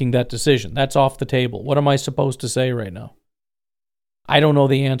are making that decision. That's off the table. What am I supposed to say right now? I don't know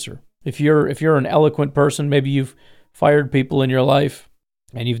the answer. If you're an eloquent person, maybe you've fired people in your life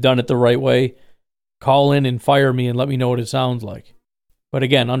and you've done it the right way, call in and fire me and let me know what it sounds like. But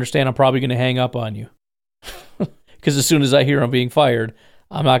again, understand I'm probably going to hang up on you. Because as soon as I hear I'm being fired,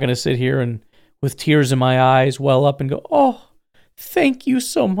 I'm not going to sit here and with tears in my eyes well up and go, oh, thank you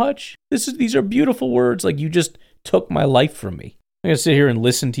so much. These are beautiful words. Like, you just took my life from me. I'm going to sit here and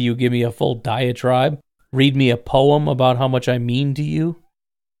listen to you give me a full diatribe, read me a poem about how much I mean to you.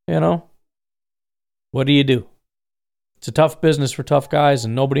 You know? What do you do? It's a tough business for tough guys,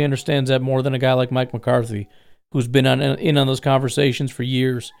 and nobody understands that more than a guy like Mike McCarthy, who's been in on those conversations for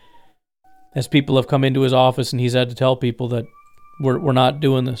years. As people have come into his office and he's had to tell people that we're not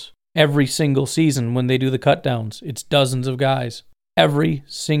doing this. Every single season when they do the cut downs, it's dozens of guys. Every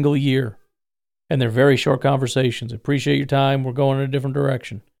single year. And they're very short conversations. Appreciate your time. We're going in a different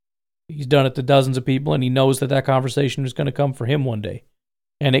direction. He's done it to dozens of people, and he knows that conversation is going to come for him one day.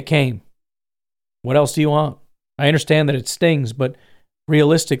 And it came. What else do you want? I understand that it stings, but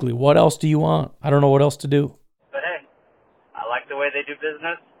realistically, what else do you want? I don't know what else to do. But hey, I like the way they do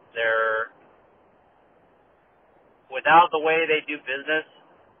business. Without the way they do business,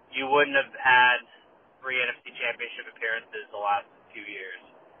 you wouldn't have had 3 NFC Championship appearances the last few years.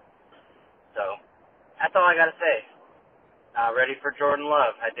 So, that's all I got to say. Ready for Jordan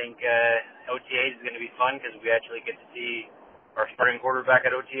Love. I think OTAs is going to be fun, because we actually get to see our starting quarterback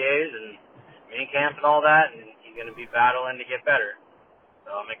at OTAs and minicamp and all that, and he's going to be battling to get better.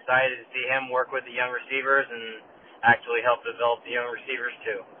 So I'm excited to see him work with the young receivers and actually help develop the young receivers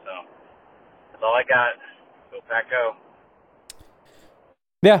too. So that's all I got. Go Pack Go.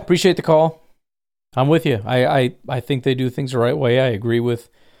 Yeah, appreciate the call. I'm with you. I think they do things the right way. I agree with,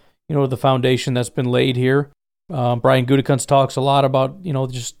 the foundation that's been laid here. Brian Gutekunst talks a lot about,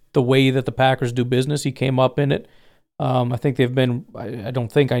 just the way that the Packers do business. He came up in it. I think they've been,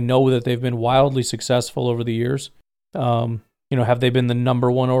 I know that they've been wildly successful over the years. Have they been the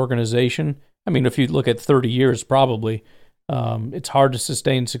number one organization? I mean, if you look at 30 years, probably. It's hard to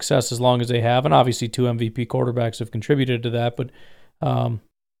sustain success as long as they have, and obviously 2 MVP quarterbacks have contributed to that, but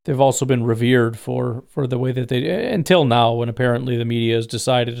they've also been revered for the way that they, until now, when apparently the media has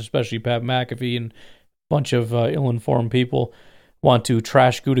decided, especially Pat McAfee and a bunch of ill-informed people, want to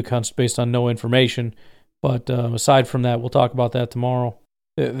trash Gutekunst based on no information. But aside from that, we'll talk about that tomorrow.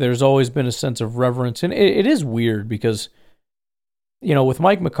 There's always been a sense of reverence, and it is weird because, with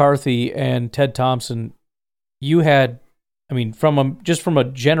Mike McCarthy and Ted Thompson, you had, from a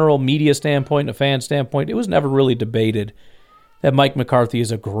general media standpoint, a fan standpoint, it was never really debated that Mike McCarthy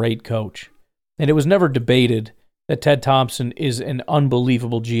is a great coach. And it was never debated that Ted Thompson is an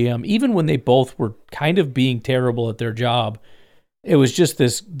unbelievable GM. Even when they both were kind of being terrible at their job, it was just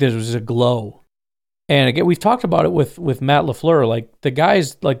there was a glow. And again, we've talked about it with Matt LaFleur. Like, the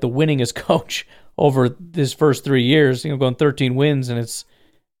guy's like the winningest coach over his first 3 years, going 13 wins, and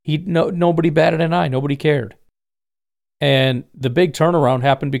nobody batted an eye, nobody cared. And the big turnaround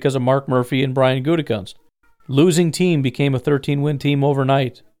happened because of Mark Murphy and Brian Gutekunst. Losing team became a 13-win team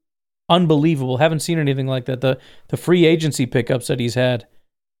overnight. Unbelievable. Haven't seen anything like that. The free agency pickups that he's had,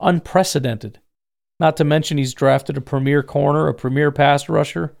 unprecedented. Not to mention he's drafted a premier corner, a premier pass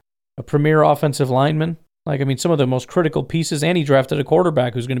rusher, a premier offensive lineman. Some of the most critical pieces, and he drafted a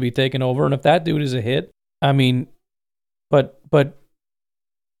quarterback who's going to be taken over. And if that dude is a hit, But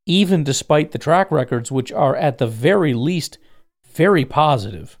even despite the track records, which are at the very least very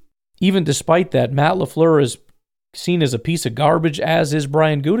positive, even despite that, Matt LaFleur is seen as a piece of garbage, as is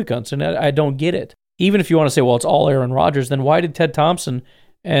Brian Gutekunst, and I don't get it. Even if you want to say, well, it's all Aaron Rodgers, then why did Ted Thompson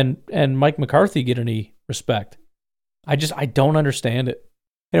and Mike McCarthy get any respect? I don't understand it.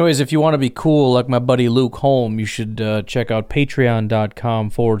 Anyways, if you want to be cool like my buddy Luke Holm, you should check out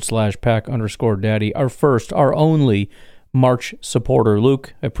patreon.com/pack_daddy, our only March supporter.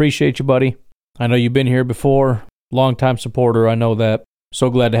 Luke, I appreciate you, buddy. I know you've been here before, long-time supporter, I know that. So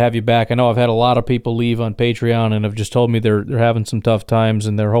glad to have you back. I know I've had a lot of people leave on Patreon and have just told me they're having some tough times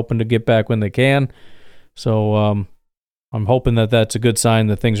and they're hoping to get back when they can. So I'm hoping that that's a good sign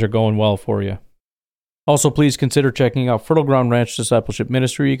that things are going well for you. Also, please consider checking out Fertile Ground Ranch Discipleship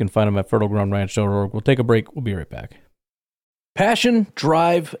Ministry. You can find them at fertilegroundranch.org. We'll take a break. We'll be right back. Passion,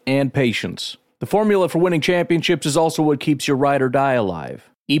 drive, and patience. The formula for winning championships is also what keeps your ride or die alive.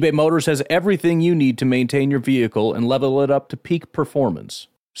 eBay Motors has everything you need to maintain your vehicle and level it up to peak performance.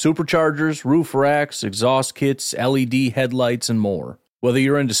 Superchargers, roof racks, exhaust kits, LED headlights, and more. Whether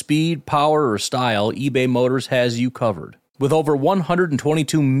you're into speed, power, or style, eBay Motors has you covered. With over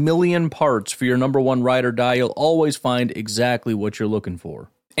 122 million parts for your number one ride or die, you'll always find exactly what you're looking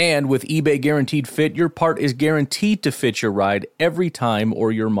for. And with eBay Guaranteed Fit, your part is guaranteed to fit your ride every time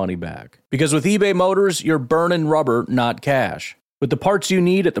or your money back. Because with eBay Motors, you're burning rubber, not cash. With the parts you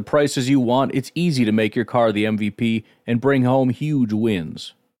need at the prices you want, it's easy to make your car the MVP and bring home huge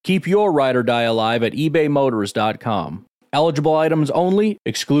wins. Keep your ride or die alive at ebaymotors.com. Eligible items only,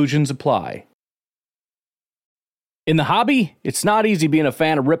 exclusions apply. In the hobby, it's not easy being a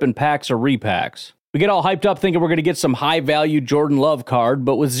fan of ripping packs or repacks. We get all hyped up thinking we're going to get some high-value Jordan Love card,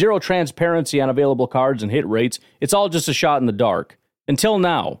 but with zero transparency on available cards and hit rates, it's all just a shot in the dark. Until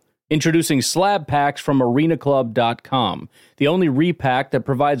now, introducing slab packs from arenaclub.com, the only repack that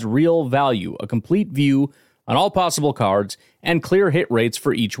provides real value, a complete view on all possible cards, and clear hit rates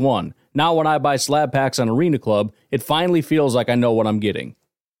for each one. Now when I buy slab packs on Arena Club, it finally feels like I know what I'm getting.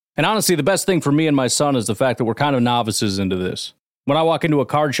 And honestly, the best thing for me and my son is the fact that we're kind of novices into this. When I walk into a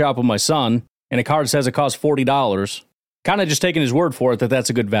card shop with my son, and a card says it costs $40, kind of just taking his word for it that that's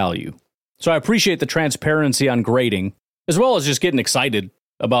a good value. So I appreciate the transparency on grading, as well as just getting excited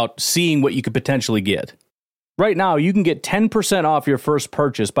about seeing what you could potentially get. Right now, you can get 10% off your first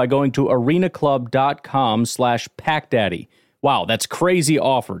purchase by going to arenaclub.com/packdaddy. Wow, that's crazy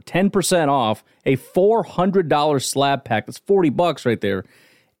offer. 10% off a $400 slab pack. That's $40 right there.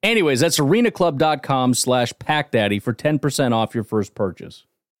 Anyways, that's arenaclub.com/packdaddy for 10% off your first purchase.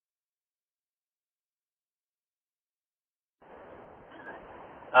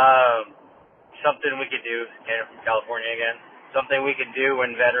 Something we could do, Tanner from California again, something we can do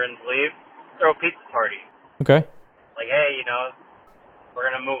when veterans leave, throw a pizza party. Okay. Like, hey, we're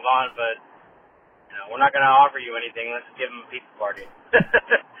going to move on, but, we're not going to offer you anything. Let's give them a pizza party.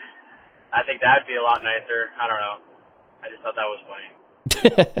 I think that'd be a lot nicer. I don't know. I just thought that was funny.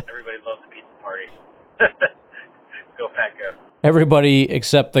 Everybody loves the pizza party. Go Pack Go. Everybody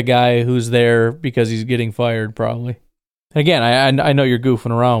except the guy who's there because he's getting fired, probably. Again, I know you're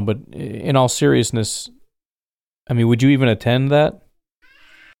goofing around, but in all seriousness, I mean, would you even attend that?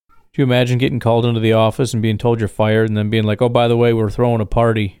 Could you imagine getting called into the office and being told you're fired and then being like, oh, by the way, we're throwing a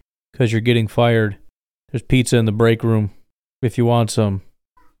party because you're getting fired. There's pizza in the break room if you want some.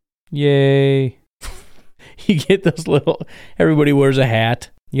 Yay. You get those little, everybody wears a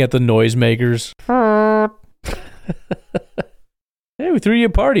hat. You got the noisemakers. Hey, we threw you a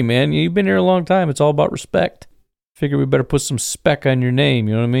party, man. You've been here a long time. It's all about respect. Figure we better put some spec on your name,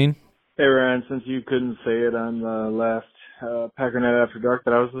 you know what I mean? Hey, Ryan, since you couldn't say it on the last Packernet After Dark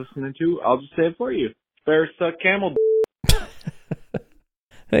that I was listening to, I'll just say it for you. Bear suck camel.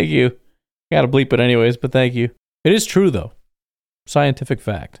 Thank you. Gotta bleep it anyways, but thank you. It is true, though. Scientific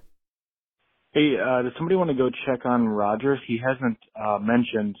fact. Hey, does somebody want to go check on Rodgers? He hasn't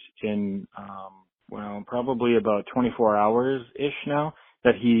mentioned in, probably about 24 hours-ish now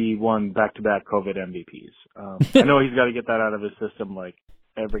that he won back-to-back COVID MVPs. I know he's got to get that out of his system like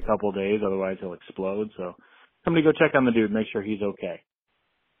every couple of days, otherwise he'll explode. So somebody go check on the dude, make sure he's okay.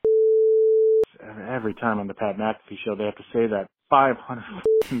 Every time on the Pat McAfee show, they have to say that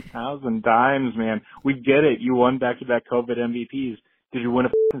 500,000 times, man. We get it. You won back-to-back COVID MVPs. Did you win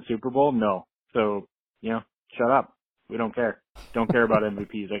a Super Bowl? No. So, shut up. We don't care. Don't care about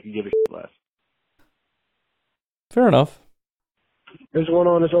MVPs. I can give a shit less. Fair enough. What's going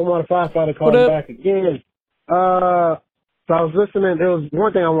on? This Omar Firefighter calling back again. So I was listening. There was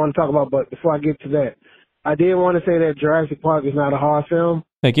one thing I want to talk about, but before I get to that, I did want to say that Jurassic Park is not a horror film.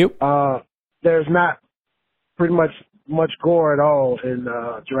 Thank you. There's not pretty much much gore at all in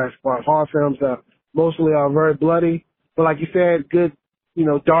Jurassic Park. Horror films mostly are very bloody, but like you said, good,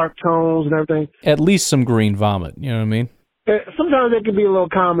 dark tones and everything. At least some green vomit, you know what I mean? Sometimes it can be a little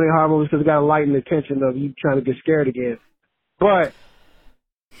comedy in horror movies because it got to lighten the tension of you trying to get scared again. But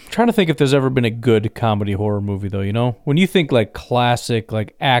I'm trying to think if there's ever been a good comedy horror movie, though, When you think like classic,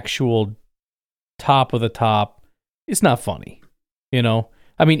 like actual top of the top, it's not funny,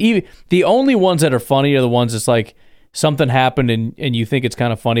 I mean, even the only ones that are funny are the ones that's like something happened and you think it's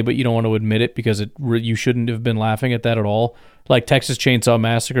kind of funny, but you don't want to admit it because you shouldn't have been laughing at that at all. Like Texas Chainsaw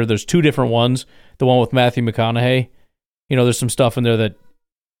Massacre, there's two different ones. The one with Matthew McConaughey, there's some stuff in there that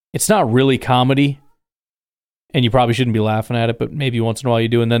it's not really comedy, and you probably shouldn't be laughing at it, but maybe once in a while you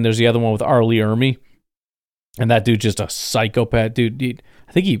do. And then there's the other one with Arlie Ermy, and that dude's just a psychopath, dude.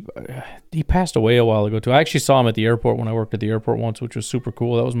 I think he passed away a while ago too. I actually saw him at the airport when I worked at the airport once, which was super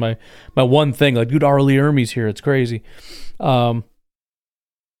cool. That was my one thing. Like, dude, Arlie Ermey's here. It's crazy. But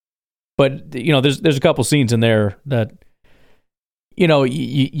there's a couple scenes in there that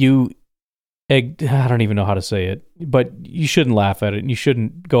you I don't even know how to say it, but you shouldn't laugh at it, and you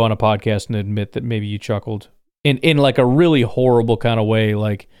shouldn't go on a podcast and admit that maybe you chuckled in like a really horrible kind of way.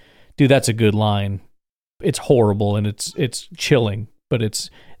 Like, dude, that's a good line. It's horrible and it's chilling, but it's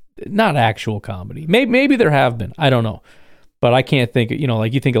not actual comedy. Maybe there have been, I don't know, but I can't think.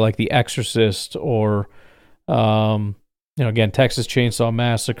 Like you think of like The Exorcist or, again, Texas Chainsaw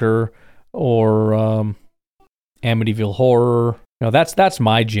Massacre or Amityville Horror. That's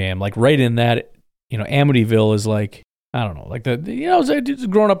my jam. Like right in that, Amityville is like, I don't know, like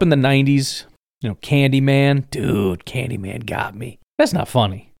growing up in the 90s, Candyman, dude, Candyman got me. That's not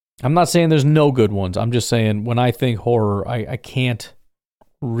funny. I'm not saying there's no good ones. I'm just saying when I think horror, I can't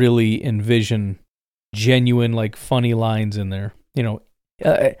really envision genuine, like funny lines in there.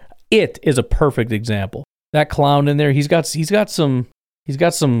 It is a perfect example. That clown in there, he's got some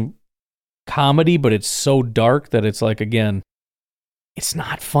comedy, but it's so dark that it's like, again, it's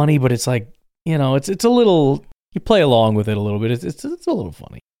not funny, but it's like, it's a little, you play along with it a little bit. It's a little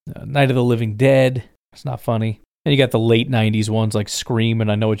funny. Night of the Living Dead, it's not funny. And you got the late 90s ones like Scream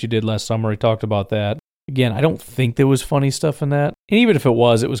and I Know What You Did Last Summer. I talked about that. Again, I don't think there was funny stuff in that. And even if it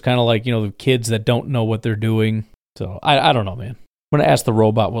was kind of like, the kids that don't know what they're doing. So I don't know, man. I'm going to ask the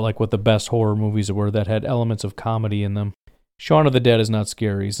robot what the best horror movies were that had elements of comedy in them. Shaun of the Dead is not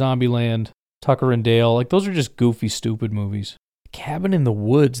scary. Zombieland, Tucker and Dale, like those are just goofy, stupid movies. Cabin in the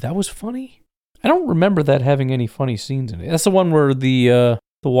Woods, that was funny. I don't remember that having any funny scenes in it. That's the one where the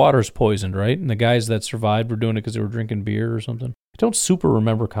water's poisoned, right? And the guys that survived were doing it because they were drinking beer or something. I don't super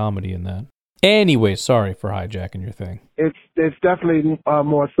remember comedy in that. Anyway, sorry for hijacking your thing. It's definitely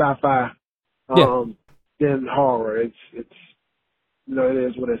more sci-fi than horror. It's it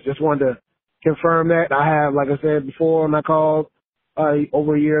is what it is. Just wanted to confirm that. I have, like I said before when I called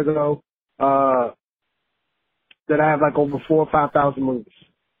over a year ago, that I have like over 4,000 or 5,000 movies.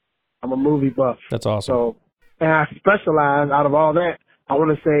 I'm a movie buff. That's awesome. So, and I specialize out of all that. I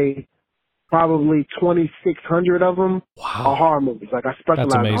want to say probably 2,600 of them are horror movies. Like I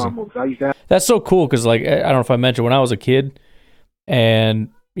specialize in horror movies. I used to have. That's so cool because like I don't know if I mentioned when I was a kid,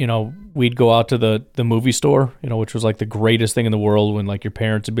 and we'd go out to the movie store, which was like the greatest thing in the world when like your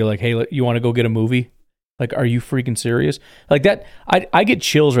parents would be like, "Hey, you want to go get a movie?" Like, are you freaking serious? Like that, I get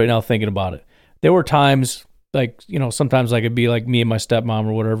chills right now thinking about it. There were times like sometimes like it'd be like me and my stepmom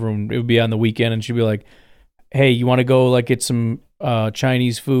or whatever, and it would be on the weekend, and she'd be like, "Hey, you want to go like get some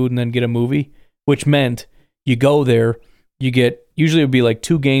Chinese food and then get a movie?" Which meant you go there, you get, usually it would be like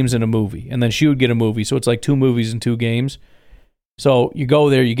 2 games and a movie, and then she would get a movie. So it's like 2 movies and 2 games. So you go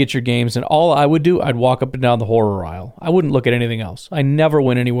there, you get your games, and all I would do, I'd walk up and down the horror aisle. I wouldn't look at anything else. I never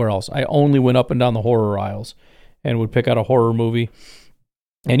went anywhere else. I only went up and down the horror aisles and would pick out a horror movie.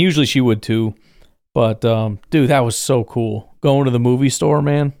 And usually she would too. But, dude, that was so cool. Going to the movie store,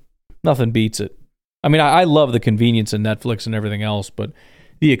 man, nothing beats it. I mean, I love the convenience of Netflix and everything else, but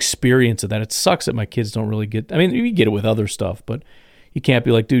the experience of that, it sucks that my kids don't really get, I mean, you get it with other stuff, but you can't be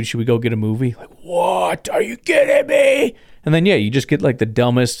like, dude, should we go get a movie? Like, what? Are you kidding me? And then, yeah, you just get like the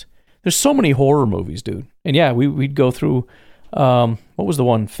dumbest. There's so many horror movies, dude. And yeah, we'd go through, what was the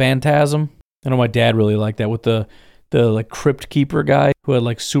one? Phantasm? I know my dad really liked that with the like crypt keeper guy who had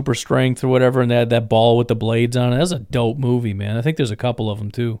like super strength or whatever, and they had that ball with the blades on it. That was a dope movie, man. I think there's a couple of them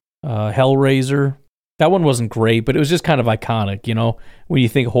too. Hellraiser. That one wasn't great, but it was just kind of iconic, when you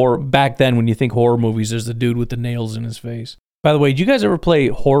think horror, back then when you think horror movies, there's the dude with the nails in his face. By the way, did you guys ever play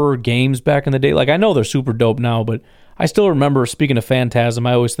horror games back in the day? Like, I know they're super dope now, but I still remember, speaking of Phantasm,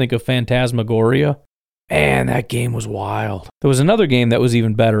 I always think of Phantasmagoria. Man, that game was wild. There was another game that was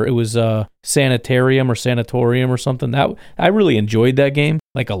even better. It was Sanatorium or something. That I really enjoyed that game,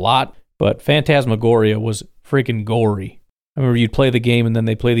 like a lot. But Phantasmagoria was freaking gory. I remember you'd play the game and then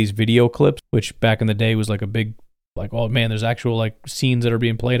they play these video clips, which back in the day was like a big, like, oh man, there's actual like scenes that are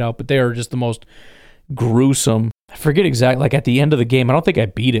being played out, but they are just the most gruesome. I forget exactly, like at the end of the game, I don't think I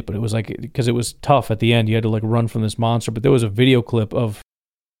beat it, but it was like, because it was tough at the end. You had to like run from this monster, but there was a video clip of,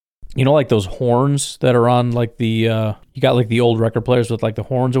 you know, like those horns that are on like the, you got like the old record players with like the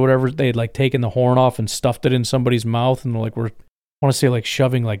horns or whatever. They had like taken the horn off and stuffed it in somebody's mouth and like I want to say like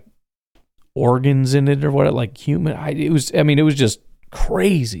shoving like organs in it or what, like human. It was just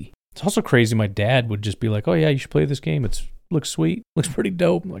crazy. It's also crazy. My dad would just be like, oh yeah, you should play this game. Looks sweet. Looks pretty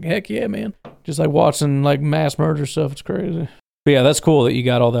dope. I'm like, heck yeah, man. Just like watching like mass murder stuff. It's crazy. But yeah, that's cool that you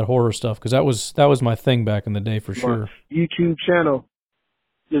got all that horror stuff, because that was my thing back in the day for sure. YouTube channel,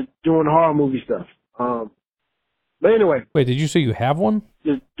 just doing horror movie stuff. But anyway. Wait, did you say you have one?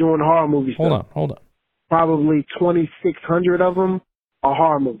 Just doing horror movie stuff. Hold on. Probably 2,600 of them are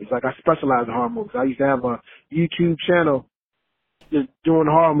horror movies. Like, I specialize in horror movies. I used to have a YouTube channel just doing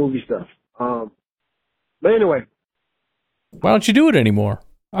horror movie stuff. But anyway. Why don't you do it anymore?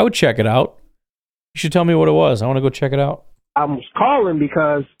 I would check it out. You should tell me what it was. I want to go check it out. I was calling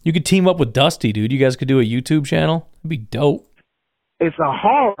because... You could team up with Dusty, dude. You guys could do a YouTube channel. It'd be dope. It's a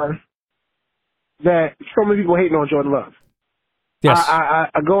horror that so many people hating on Jordan Love. Yes. I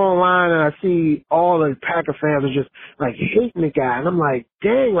go online and I see all the Packer fans are just like hating the guy. And I'm like,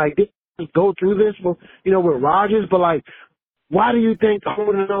 dang, like, they just go through this, with Rodgers. But like, why do you think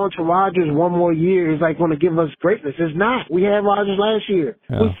holding on to Rodgers one more year is like going to give us greatness? It's not. We had Rodgers last year.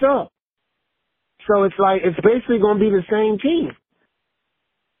 Yeah. We suck. So it's like, it's basically going to be the same team.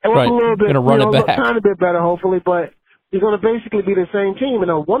 And right. a little bit, run it back. A tiny bit better, hopefully, but it's going to basically be the same team.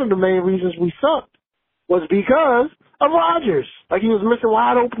 And one of the main reasons we sucked was because of Rodgers. Like, he was missing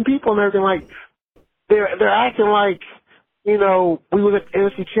wide open people and everything. Like, they're acting like, we was at the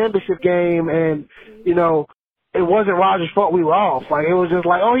NFC Championship game and, it wasn't Rodgers' fault we were off. Like, it was just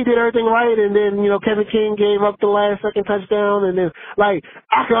like, oh, he did everything right, and then, Kevin King gave up the last second touchdown, and then, like,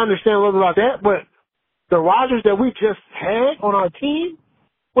 I can understand a little bit about that, but the Rodgers that we just had on our team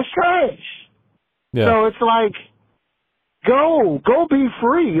was trash. Yeah. So it's like, go be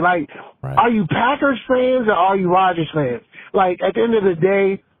free. Like, right. Are you Packers fans or are you Rodgers fans? Like, at the end of the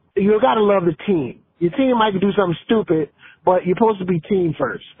day, you gotta love the team. Your team might do something stupid, but you're supposed to be team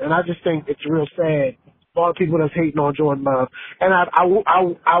first. And I just think it's real sad. All the people that's hating on Jordan Love. And I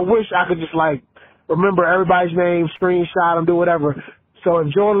wish I could just, like, remember everybody's name, screenshot them, do whatever. So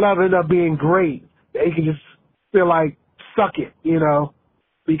if Jordan Love ended up being great, they can just feel like, suck it,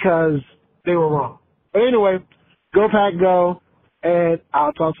 because they were wrong. But anyway, go Pack, go, and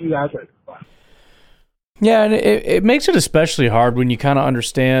I'll talk to you guys later. Bye. Yeah, and it makes it especially hard when you kind of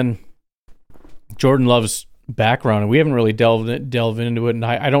understand Jordan Love's background, and we haven't really delved into it, and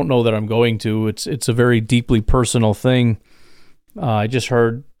I don't know that I'm going to. It's a very deeply personal thing. I just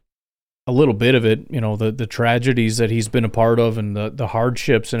heard a little bit of it, the tragedies that he's been a part of and the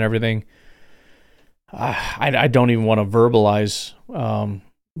hardships and everything. I don't even want to verbalize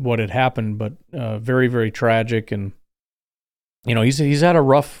what had happened, but very, very tragic. And he's had a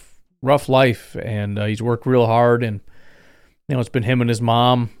rough life, and he's worked real hard, and it's been him and his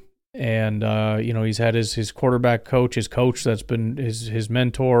mom. And, he's had his quarterback coach, his coach that's been his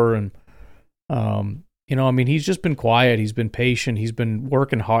mentor. And, he's just been quiet. He's been patient. He's been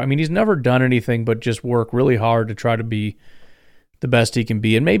working hard. He's never done anything but just work really hard to try to be the best he can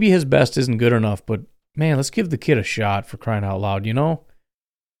be. And maybe his best isn't good enough, but man, let's give the kid a shot, for crying out loud. He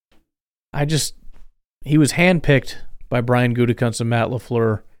was handpicked by Brian Gutekunst and Matt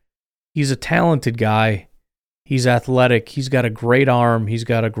LaFleur. He's a talented guy. He's athletic. He's got a great arm. He's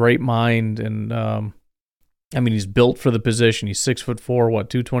got a great mind. And, he's built for the position. He's 6'4",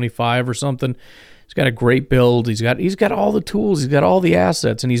 225 or something. He's got a great build. He's got all the tools. He's got all the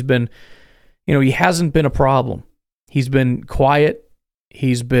assets. And he's been, he hasn't been a problem. He's been quiet.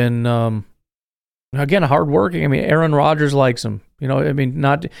 He's been, again, hardworking. Aaron Rodgers likes him.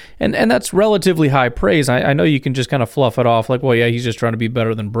 Not, and that's relatively high praise. I know you can just kind of fluff it off like, well, yeah, he's just trying to be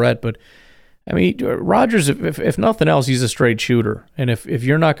better than Brett, but Rodgers, if nothing else, he's a straight shooter. And if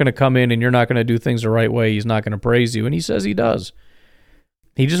you're not going to come in and you're not going to do things the right way, he's not going to praise you. And he says he does.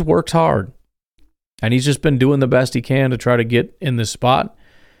 He just works hard. And he's just been doing the best he can to try to get in this spot.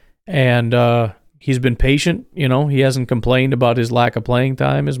 And he's been patient. He hasn't complained about his lack of playing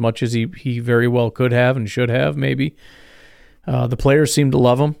time as much as he very well could have and should have, maybe. The players seem to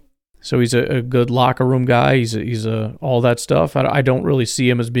love him. So he's a good locker room guy. He's all that stuff. I don't really see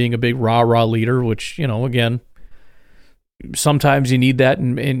him as being a big rah-rah leader, which, again, sometimes you need that,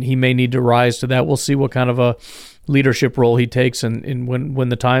 and he may need to rise to that. We'll see what kind of a leadership role he takes and when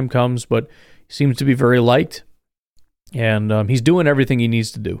the time comes, but he seems to be very liked, and he's doing everything he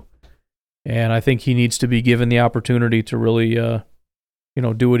needs to do. And I think he needs to be given the opportunity to really,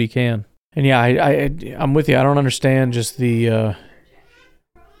 do what he can. And yeah, I'm with you. I don't understand just the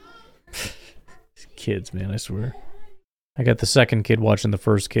kids, man, I swear. I got the second kid watching the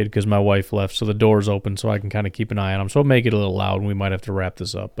first kid because my wife left, so the door's open so I can kind of keep an eye on them. So I'll make it a little loud and we might have to wrap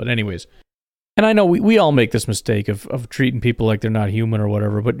this up. But anyways, and I know we all make this mistake of treating people like they're not human or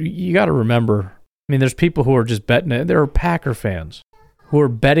whatever, but you got to remember, there's people who are just betting it. There are Packer fans who are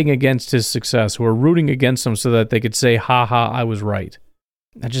betting against his success, who are rooting against him so that they could say, ha ha, I was right.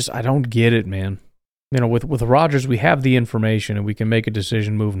 I don't get it, man. With Rodgers, we have the information and we can make a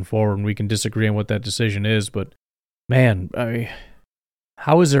decision moving forward, and we can disagree on what that decision is. But man,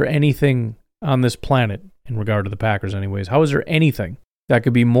 how is there anything on this planet, in regard to the Packers anyways, how is there anything that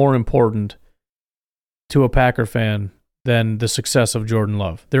could be more important to a Packer fan than the success of Jordan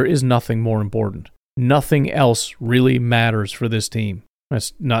Love? There is nothing more important. Nothing else really matters for this team.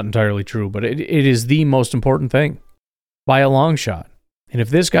 That's not entirely true, but it is the most important thing by a long shot. And if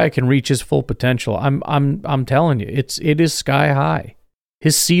this guy can reach his full potential, I'm telling you, it is sky high.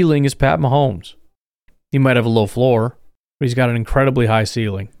 His ceiling is Pat Mahomes. He might have a low floor, but he's got an incredibly high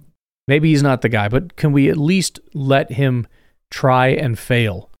ceiling. Maybe he's not the guy, but can we at least let him try and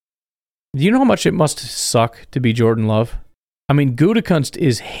fail? Do you know how much it must suck to be Jordan Love? Gutekunst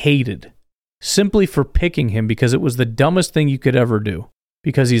is hated simply for picking him because it was the dumbest thing you could ever do.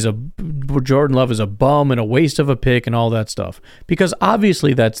 Because Jordan Love is a bum and a waste of a pick and all that stuff. Because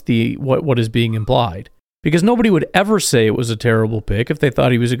obviously that's what is being implied. Because nobody would ever say it was a terrible pick if they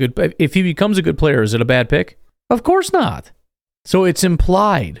thought he was a good. If he becomes a good player, is it a bad pick? Of course not. So it's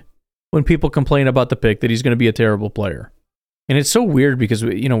implied when people complain about the pick that he's going to be a terrible player. And it's so weird because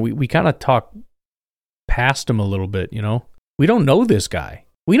we kind of talk past him a little bit. We don't know this guy.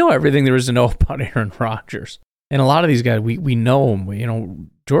 We know everything there is to know about Aaron Rodgers. And a lot of these guys, we know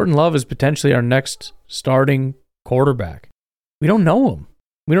them. Jordan Love is potentially our next starting quarterback. We don't know him.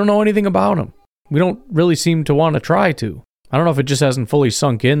 We don't know anything about him. We don't really seem to want to try to. I don't know if it just hasn't fully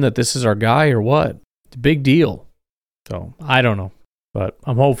sunk in that this is our guy or what. It's a big deal. So, I don't know. But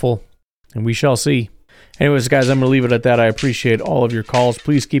I'm hopeful, and we shall see. Anyways, guys, I'm going to leave it at that. I appreciate all of your calls.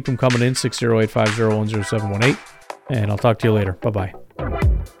 Please keep them coming in, 608-501-0718. And I'll talk to you later. Bye-bye.